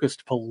a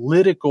focused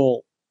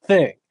political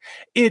thing.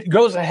 It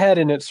goes ahead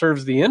and it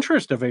serves the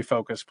interest of a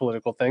focused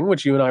political thing,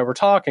 which you and I were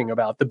talking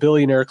about, the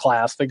billionaire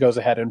class that goes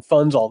ahead and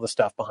funds all the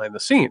stuff behind the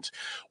scenes.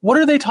 What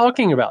are they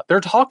talking about? They're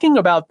talking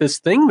about this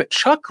thing that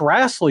Chuck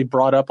Grassley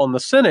brought up on the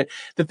Senate,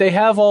 that they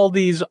have all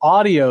these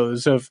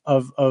audios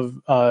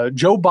of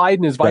Joe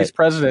Biden as vice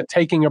president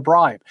taking a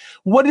bribe.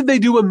 What did they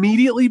do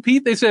immediately,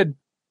 Pete? They said,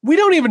 we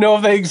don't even know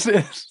if they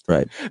exist.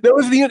 Right. That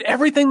was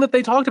everything that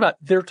they talked about.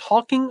 They're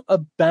talking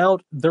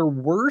about their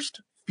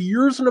worst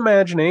fears and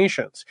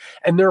imaginations,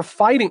 and they're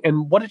fighting.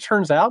 And what it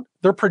turns out,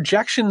 they're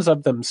projections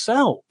of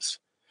themselves.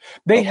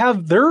 They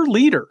have their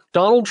leader,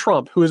 Donald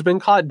Trump, who has been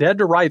caught dead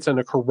to rights in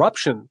a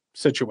corruption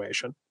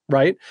situation,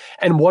 right?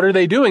 And what are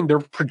they doing? They're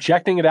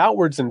projecting it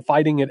outwards and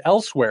fighting it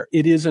elsewhere.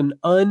 It is an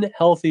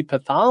unhealthy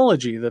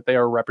pathology that they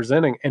are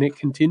representing, and it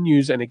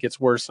continues and it gets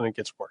worse and it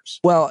gets worse.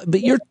 Well,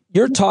 but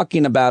you're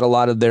talking about a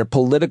lot of their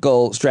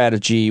political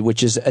strategy,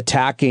 which is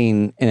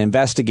attacking and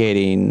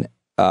investigating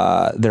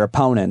their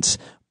opponents.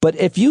 But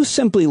if you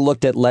simply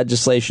looked at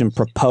legislation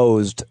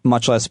proposed,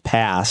 much less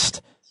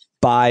passed,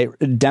 by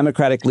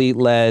democratically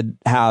led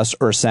House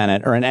or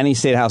Senate or in any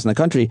state house in the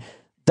country,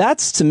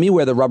 that's to me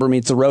where the rubber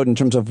meets the road in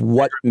terms of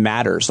what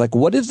matters. Like,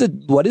 what is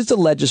the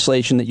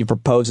legislation that you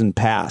propose and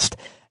passed?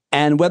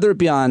 And whether it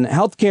be on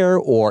healthcare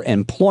or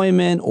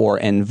employment or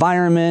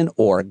environment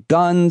or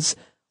guns,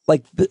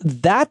 like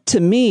that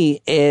to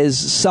me is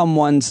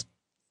someone's,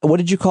 what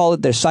did you call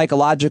it? Their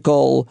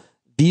psychological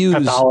views.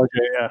 Pathology,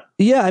 yeah.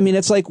 Yeah, I mean,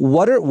 it's like,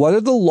 what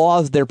are the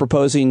laws they're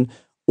proposing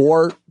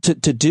or to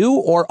do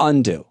or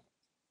undo?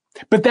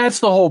 But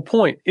that's the whole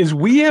point, is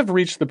we have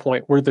reached the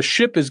point where the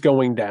ship is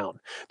going down.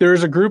 There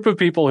is a group of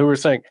people who are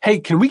saying, hey,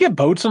 can we get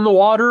boats in the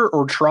water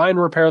or try and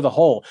repair the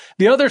hull?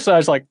 The other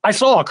side's like, I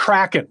saw a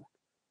Kraken.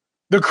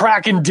 The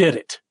Kraken did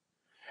it.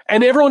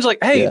 And everyone's like,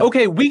 hey,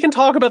 okay, we can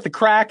talk about the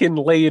Kraken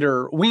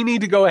later. We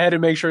need to go ahead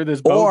and make sure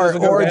this boat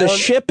doesn't go down. The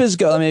ship is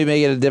going, let me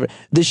make it a different.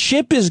 The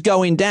ship is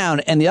going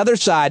down, and the other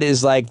side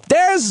is like,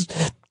 there's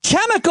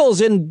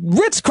chemicals in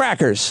Ritz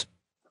crackers.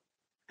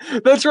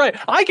 That's right.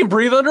 I can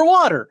breathe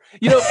underwater.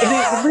 And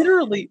it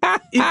literally,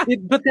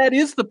 but that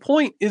is the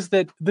point, is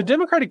that the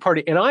Democratic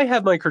Party, and I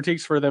have my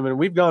critiques for them, and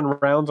we've gone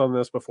rounds on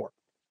this before.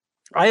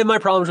 I have my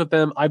problems with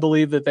them. I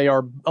believe that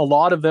a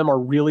lot of them are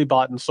really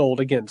bought and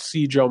sold. Again,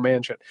 see Joe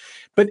Manchin.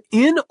 But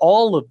in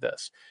all of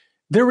this,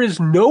 there is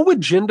no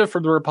agenda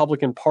for the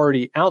Republican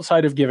Party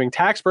outside of giving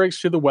tax breaks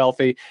to the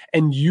wealthy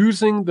and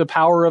using the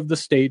power of the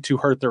state to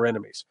hurt their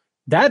enemies.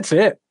 That's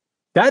it.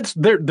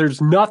 There's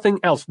nothing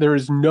else. There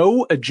is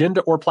no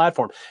agenda or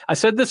platform. I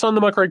said this on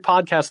the Muckrake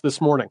podcast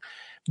this morning.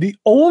 The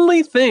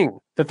only thing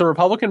that the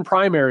Republican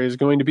primary is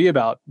going to be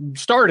about,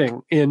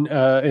 starting in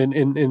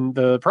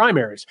the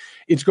primaries,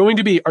 it's going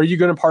to be, are you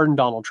going to pardon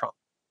Donald Trump?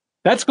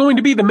 That's going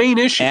to be the main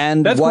issue.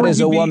 And what is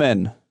a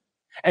woman?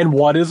 And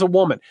what is a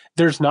woman?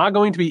 There's not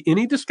going to be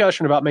any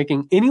discussion about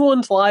making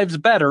anyone's lives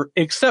better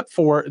except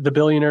for the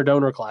billionaire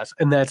donor class.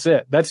 And that's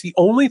it. That's the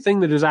only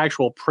thing that is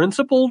actual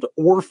principled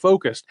or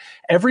focused.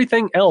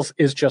 Everything else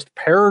is just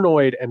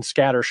paranoid and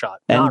scattershot.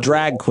 And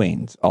drag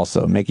queens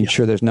also, making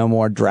sure there's no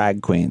more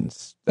drag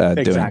queens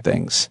doing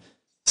things.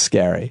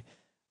 Scary.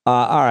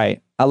 All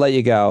right. I'll let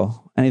you go.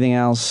 Anything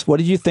else? What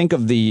did you think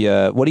of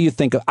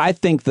I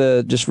think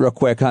just real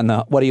quick on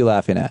what are you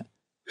laughing at?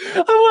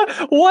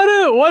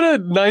 What a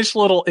nice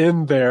little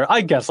end there.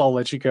 I guess I'll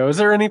let you go. Is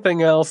there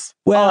anything else?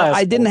 Well,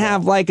 I didn't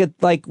have I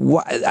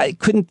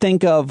couldn't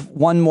think of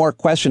one more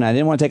question. I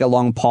didn't want to take a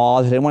long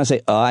pause. I didn't want to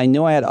say, I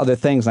knew I had other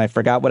things and I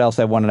forgot what else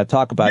I wanted to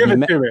talk about. Give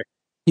it to me.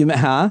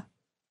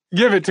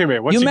 Give it to me.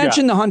 You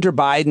mentioned the Hunter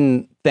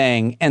Biden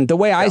thing, and the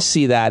way I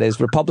see that is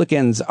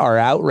Republicans are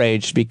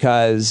outraged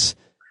because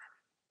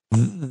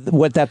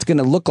what that's going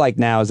to look like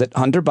now is that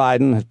Hunter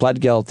Biden has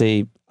pled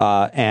guilty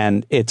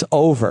and it's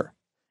over.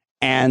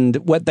 And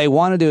what they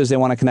want to do is they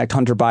want to connect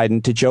Hunter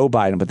Biden to Joe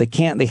Biden, but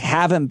they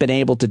haven't been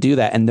able to do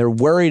that. And they're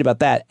worried about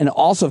that. And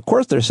also, of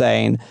course, they're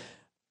saying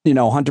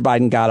Hunter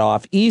Biden got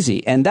off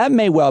easy. And that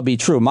may well be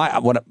true.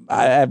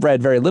 I've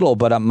read very little,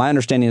 but my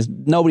understanding is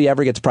nobody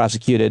ever gets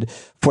prosecuted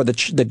for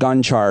the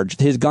gun charge.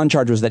 His gun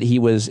charge was that he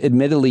was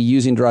admittedly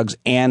using drugs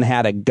and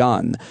had a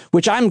gun,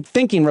 which I'm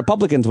thinking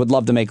Republicans would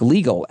love to make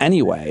legal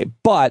anyway.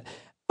 But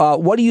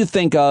what do you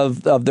think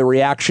of the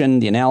reaction,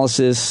 the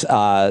analysis,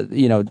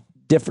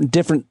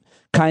 different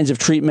kinds of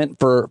treatment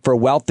for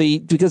wealthy?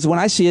 Because when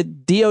I see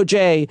it,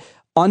 DOJ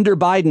under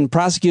Biden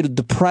prosecuted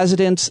the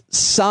president's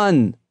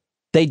son.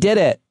 They did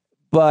it,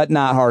 but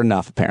not hard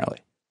enough, apparently.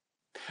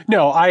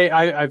 No,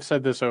 I've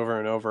said this over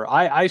and over.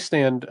 I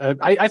think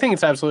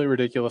it's absolutely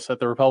ridiculous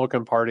that the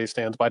Republican Party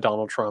stands by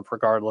Donald Trump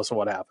regardless of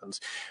what happens.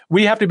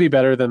 We have to be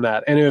better than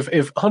that. And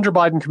if Hunter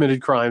Biden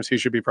committed crimes, he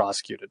should be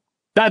prosecuted.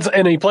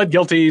 And he pled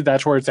guilty.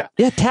 That's where it's at.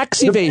 Yeah,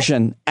 tax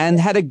evasion and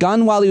had a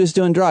gun while he was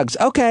doing drugs.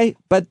 Okay,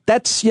 but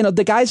that's,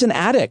 the guy's an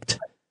addict.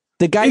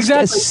 The guy's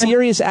a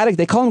serious addict.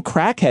 They call him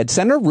crackhead.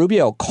 Senator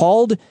Rubio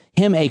called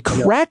him a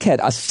crackhead,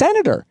 a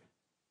senator.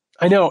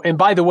 I know. And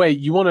by the way,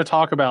 you want to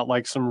talk about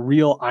like some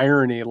real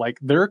irony, like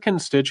their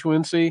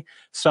constituency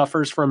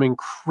suffers from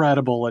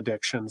incredible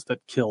addictions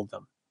that kill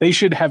them. They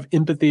should have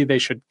empathy. They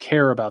should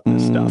care about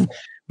this stuff.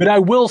 But I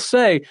will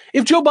say,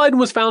 if Joe Biden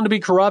was found to be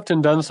corrupt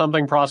and done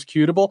something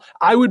prosecutable,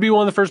 I would be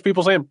one of the first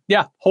people saying,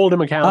 yeah, hold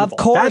him accountable. Of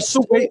course.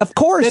 Of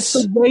course. That's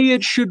the way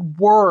it should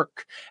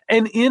work.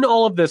 And in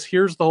all of this,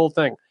 here's the whole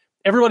thing.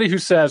 Everybody who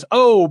says,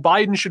 oh,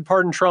 Biden should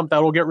pardon Trump,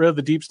 that will get rid of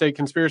the deep state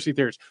conspiracy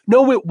theories.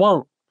 No, it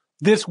won't.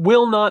 This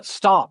will not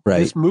stop. Right.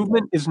 This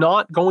movement is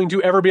not going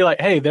to ever be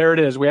like, hey, there it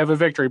is. We have a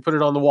victory. Put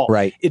it on the wall.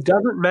 Right. It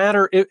doesn't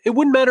matter. It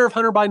wouldn't matter if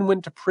Hunter Biden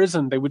went to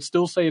prison. They would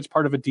still say it's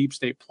part of a deep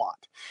state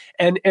plot.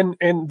 And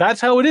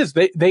that's how it is.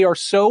 They are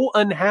so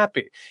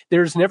unhappy.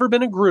 There's never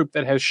been a group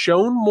that has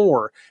shown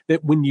more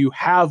that when you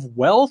have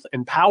wealth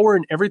and power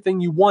and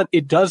everything you want,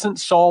 it doesn't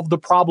solve the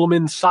problem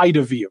inside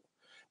of you.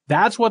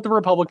 That's what the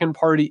Republican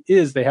Party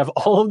is. They have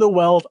all of the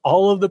wealth,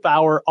 all of the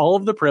power, all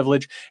of the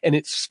privilege, and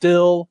it's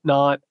still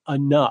not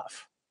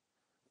enough.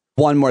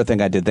 One more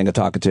thing I did think of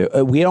talking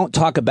to. We don't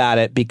talk about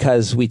it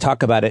because we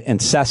talk about it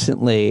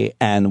incessantly,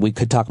 and we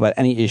could talk about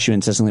any issue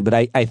incessantly.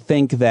 But I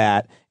think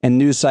that in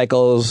news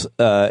cycles,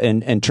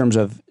 in terms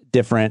of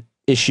different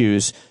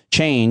issues,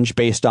 change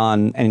based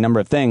on any number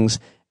of things.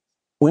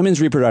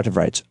 Women's reproductive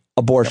rights,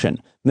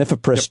 abortion,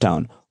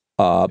 mifepristone,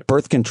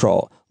 birth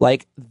control.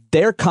 Like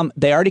they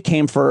already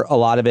came for a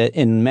lot of it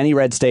in many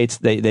red states.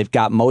 They've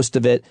got most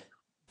of it.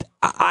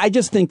 I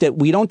just think that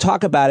we don't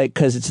talk about it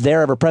because it's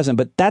there ever present,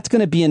 but that's going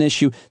to be an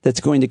issue that's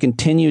going to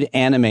continue to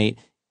animate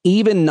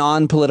even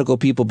non-political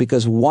people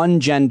because one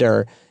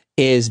gender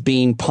is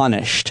being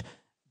punished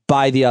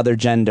by the other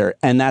gender.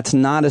 And that's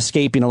not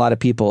escaping a lot of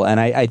people. And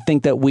I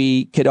think that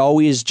we could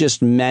always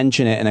just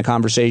mention it in a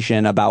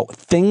conversation about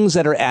things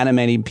that are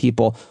animating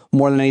people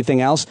more than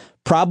anything else,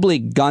 probably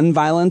gun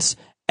violence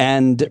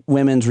and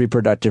women's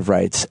reproductive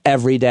rights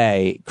every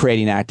day,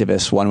 creating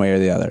activists one way or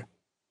the other.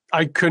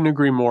 I couldn't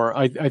agree more.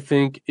 I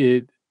think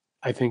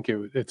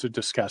it's a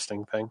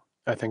disgusting thing.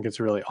 I think it's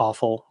really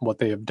awful what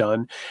they have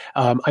done.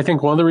 I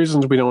think one of the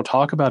reasons we don't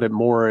talk about it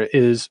more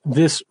is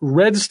this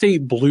red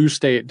state, blue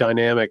state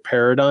dynamic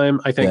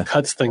paradigm, I think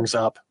cuts things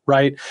up,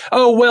 right?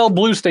 Oh, well,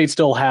 blue states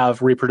still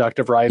have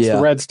reproductive rights.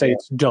 The red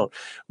states don't.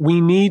 We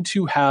need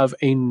to have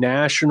a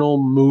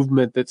national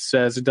movement that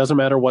says it doesn't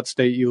matter what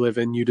state you live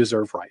in, you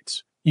deserve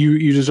rights.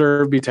 You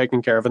deserve to be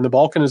taken care of. And the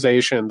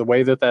balkanization, the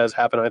way that has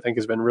happened, I think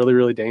has been really,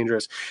 really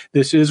dangerous.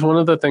 This is one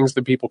of the things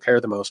that people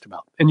care the most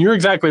about. And you're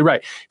exactly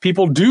right.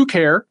 People do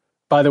care,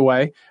 by the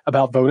way,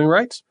 about voting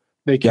rights.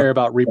 They care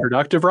about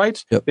reproductive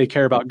rights. They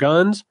care about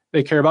guns.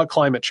 They care about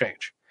climate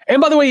change.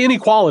 And by the way,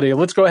 inequality,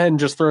 let's go ahead and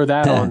just throw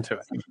that onto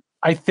it.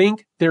 I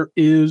think there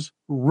is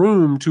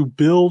room to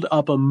build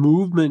up a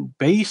movement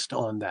based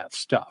on that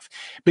stuff.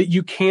 But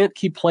you can't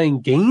keep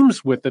playing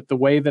games with it the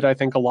way that I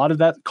think a lot of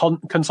that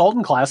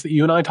consultant class that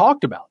you and I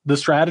talked about, the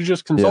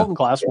strategist consultant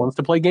class wants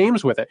to play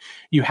games with it.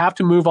 You have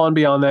to move on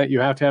beyond that.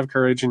 You have to have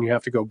courage and you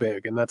have to go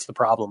big. And that's the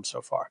problem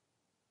so far.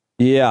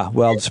 Yeah,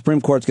 well, the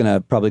Supreme Court's going to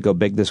probably go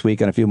big this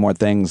week on a few more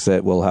things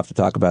that we'll have to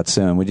talk about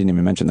soon. We didn't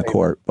even mention the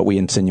court, but we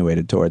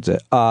insinuated towards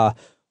it.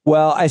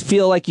 Well, I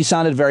feel like you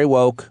sounded very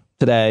woke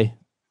today.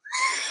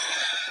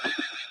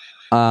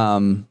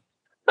 And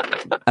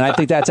I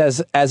think that's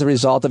as a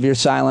result of your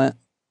silent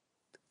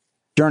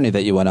journey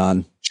that you went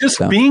on.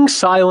 Just being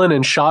silent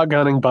and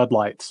shotgunning Bud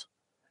Lights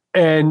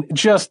and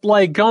just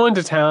like going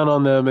to town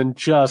on them and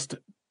just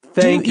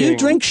thanking. You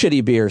drink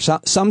shitty beer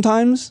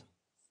sometimes?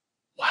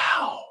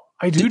 Wow.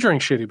 I do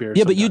drink shitty beer.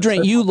 Yeah, but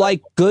you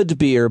like good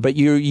beer, but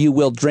you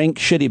will drink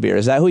shitty beer.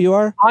 Is that who you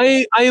are?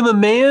 I am a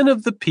man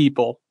of the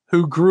people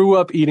who grew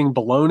up eating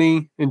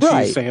bologna and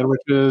cheese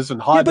sandwiches and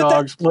hot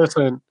dogs.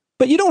 Listen.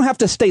 But you don't have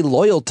to stay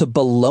loyal to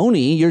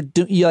bologna. You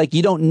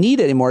don't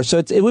need it anymore. So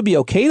it would be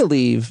okay to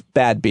leave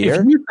bad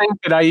beer. If you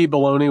think that I eat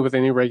bologna with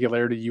any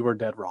regularity, you are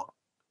dead wrong.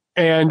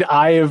 And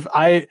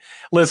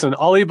listen,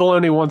 I'll eat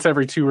bologna once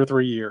every 2 or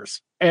 3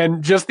 years.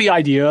 And just the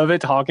idea of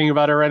it, talking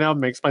about it right now,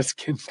 makes my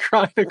skin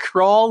kind of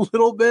crawl a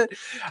little bit.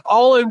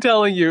 All I'm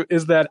telling you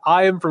is that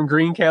I am from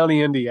Greene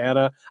County,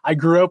 Indiana. I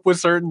grew up with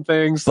certain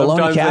things.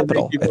 Bologna Sometimes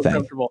capital, they make I think.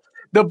 comfortable.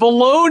 The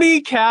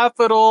bologna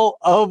capital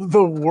of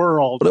the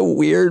world. What a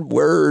weird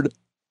word.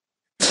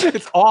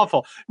 It's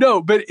awful.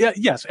 No, but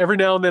yes, every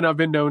now and then I've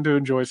been known to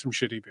enjoy some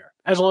shitty beer.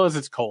 As long as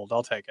it's cold,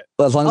 I'll take it.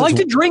 Well, as long as I like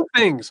to drink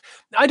things.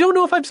 I don't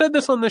know if I've said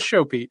this on this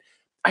show, Pete.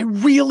 I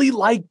really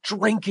like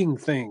drinking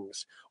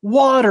things.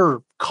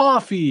 Water,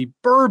 coffee,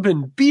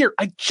 bourbon, beer.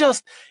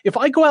 If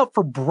I go out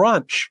for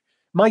brunch,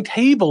 my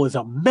table is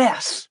a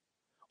mess.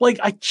 Like,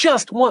 I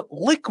just want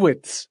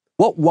liquids.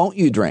 What won't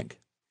you drink?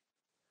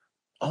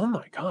 Oh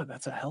my God,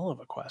 that's a hell of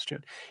a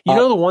question. You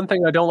know the one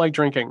thing I don't like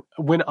drinking?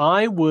 When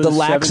I was the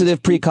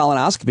laxative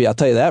pre-colonoscopy, I'll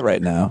tell you that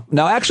right now.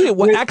 No, actually,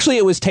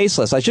 it was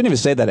tasteless. I shouldn't even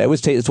say that.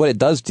 It's what it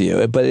does to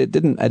you, but it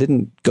didn't. I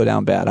didn't go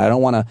down bad. I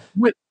don't want to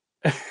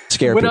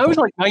scare when people. I was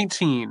like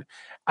 19,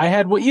 I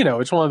had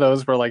it's one of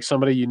those where like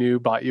somebody you knew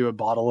bought you a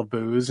bottle of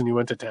booze and you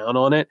went to town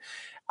on it.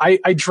 I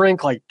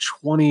drank like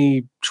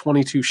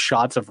 22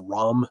 shots of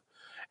rum.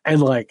 And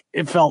like,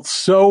 it felt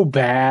so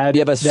bad.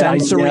 You have a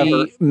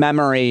sensory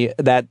memory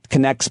that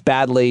connects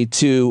badly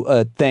to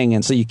a thing.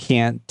 And so you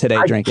can't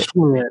drink it.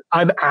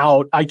 I'm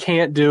out. I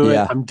can't do it.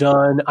 Yeah. I'm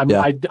done.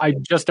 I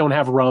just don't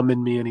have rum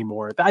in me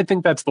anymore. I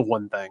think that's the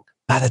one thing.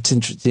 That's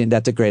interesting.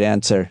 That's a great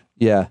answer.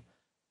 Yeah.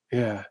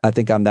 Yeah. I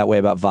think I'm that way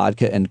about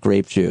vodka and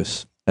grape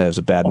juice. It was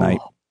a bad night.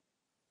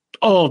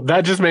 Oh,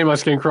 that just made my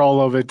skin crawl a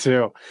little bit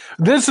too.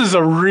 This is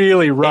a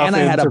really rough. And I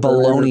had a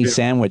bologna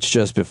sandwich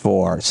just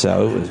before,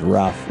 so it was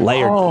rough.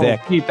 Layered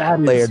thick. Pete,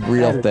 layered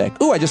real thick.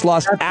 Ooh, I just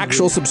lost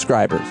actual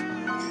subscribers.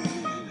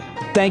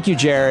 Thank you,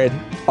 Jared.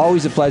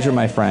 Always a pleasure,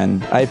 my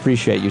friend. I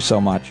appreciate you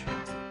so much.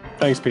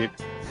 Thanks, Pete.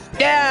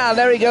 Yeah,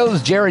 there he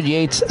goes, Jared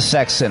Yates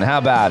Sexton. How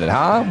about it,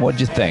 huh?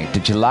 What'd you think?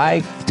 Did you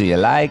like? Do you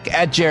like?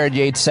 At Jared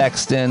Yates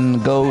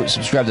Sexton, go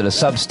subscribe to the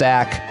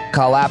Substack.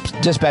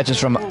 Dispatches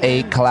from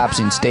a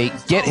Collapsing State.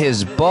 Get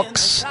his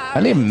books. I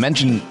didn't even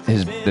mention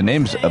the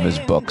names of his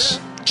books.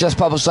 Just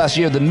published last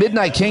year, The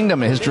Midnight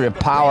Kingdom, A History of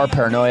Power,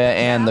 Paranoia,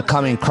 and the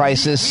Coming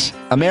Crisis.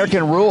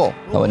 American Rule,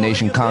 How a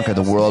Nation Conquered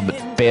the World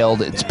but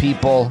Failed Its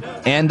People.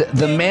 And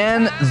The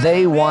Man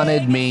They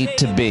Wanted Me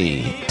to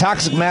Be,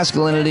 Toxic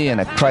Masculinity and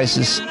a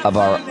Crisis of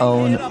Our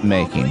Own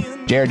Making.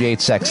 Jared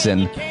Yates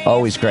Sexton,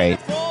 always great.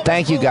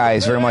 Thank you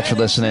guys very much for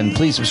listening.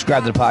 Please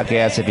subscribe to the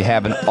podcast if you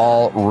haven't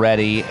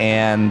already.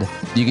 And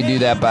you can do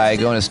that by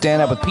going to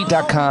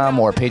standupwithpete.com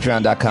or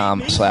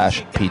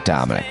patreon.com/Pete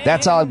Dominic.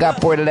 That's all I've got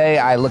for you today.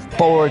 I look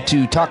forward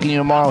to talking to you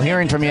tomorrow,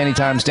 hearing from you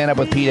anytime.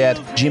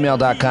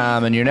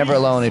 Standupwithpete@gmail.com. And you're never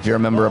alone if you're a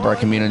member of our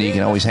community. You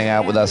can always hang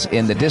out with us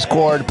in the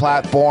Discord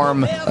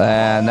platform.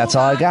 And that's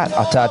all I got.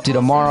 I'll talk to you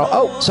tomorrow.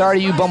 Oh, sorry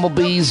to you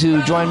bumblebees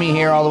who joined me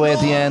here all the way at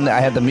the end.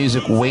 I had the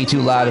music way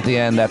too loud at the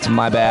end. That's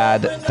my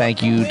bad.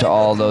 Thank you to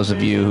all those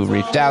of you who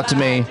reached out to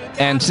me.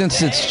 And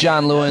since it's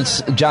John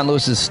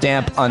Lewis's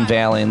stamp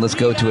unveiling, let's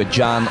go to a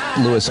John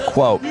Lewis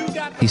quote.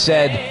 He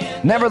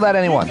said, "Never let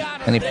anyone,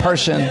 any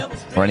person,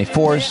 or any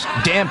force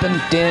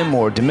dampen, dim,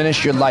 or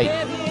diminish your light.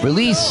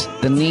 Release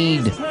the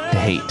need to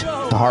hate,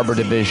 to harbor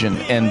division,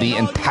 and the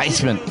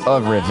enticement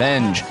of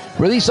revenge.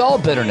 Release all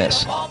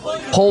bitterness.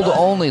 Hold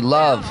only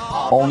love,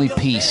 only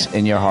peace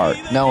in your heart,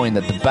 knowing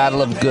that the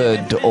battle of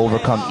good to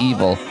overcome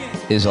evil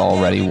is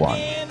already won."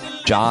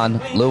 John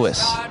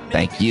Lewis,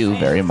 thank you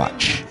very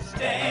much.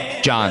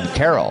 John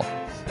Carroll,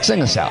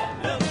 sing us out.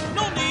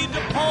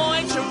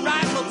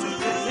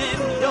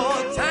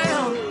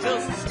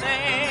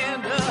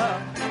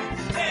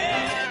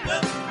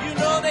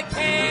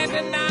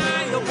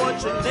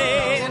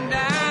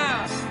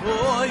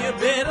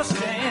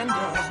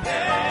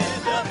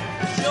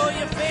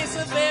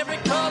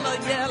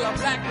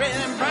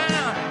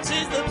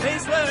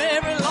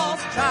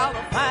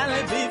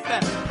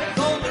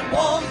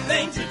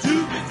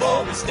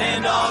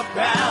 Stand our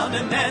ground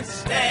and then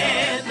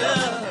stand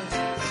up,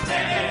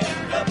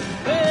 stand up.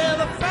 Well,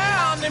 the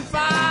founding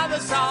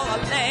fathers saw a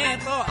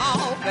land for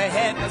all. They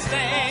had to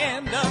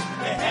stand up,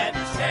 they had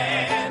to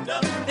stand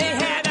up. They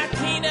had a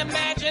keen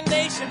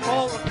imagination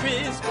for a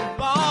crystal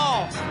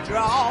ball,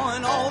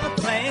 drawing all the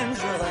plans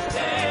of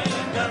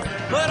stand up.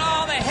 But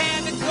all they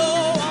had to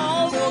go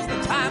on was the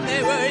time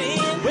they were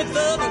in, with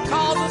other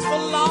causes for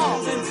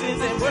laws, and since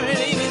they weren't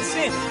even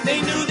sin,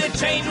 they knew that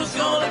change was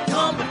gonna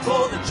come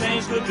before the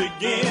change could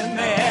begin.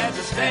 They had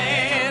to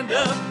stand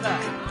up.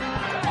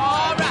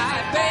 All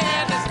right, they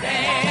had to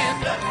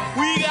stand up.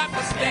 We got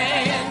to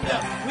stand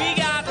up. We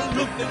got to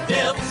look the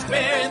devil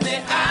square in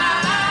the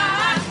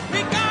eye.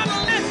 We gotta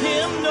let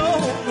him know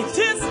it's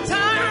his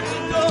time to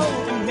go,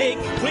 and make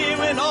it clear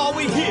when all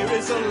we hear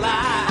is a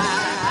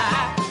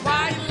lie.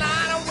 Why you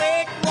lying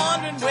awake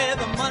wondering where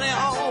the money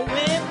all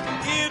went?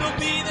 It'll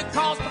be the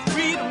cost of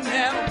freedom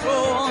that'll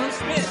go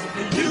unspent.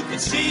 You can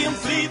see him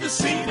flee the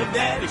scene of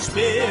that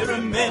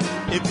experiment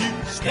if you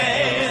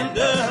stand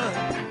up.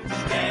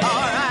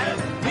 All right,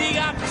 we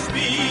got to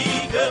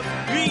speak up,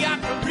 we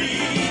got to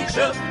reach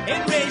rise up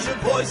and raise your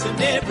voice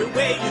in every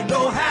way you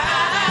know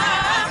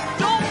how.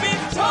 Don't be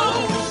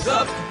toes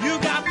up, you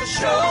got to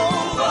show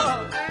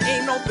up.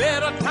 Ain't no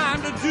better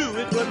time to do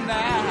it but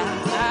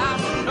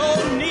now.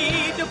 No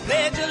need to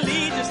pledge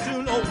allegiance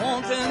to no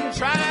wanton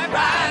tribe.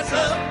 Rise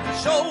up,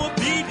 show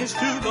obedience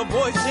to the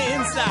voice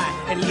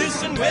inside. And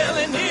listen well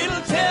and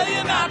it'll tell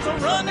you not to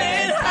run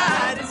and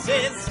hide. It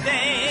says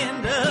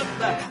stand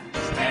up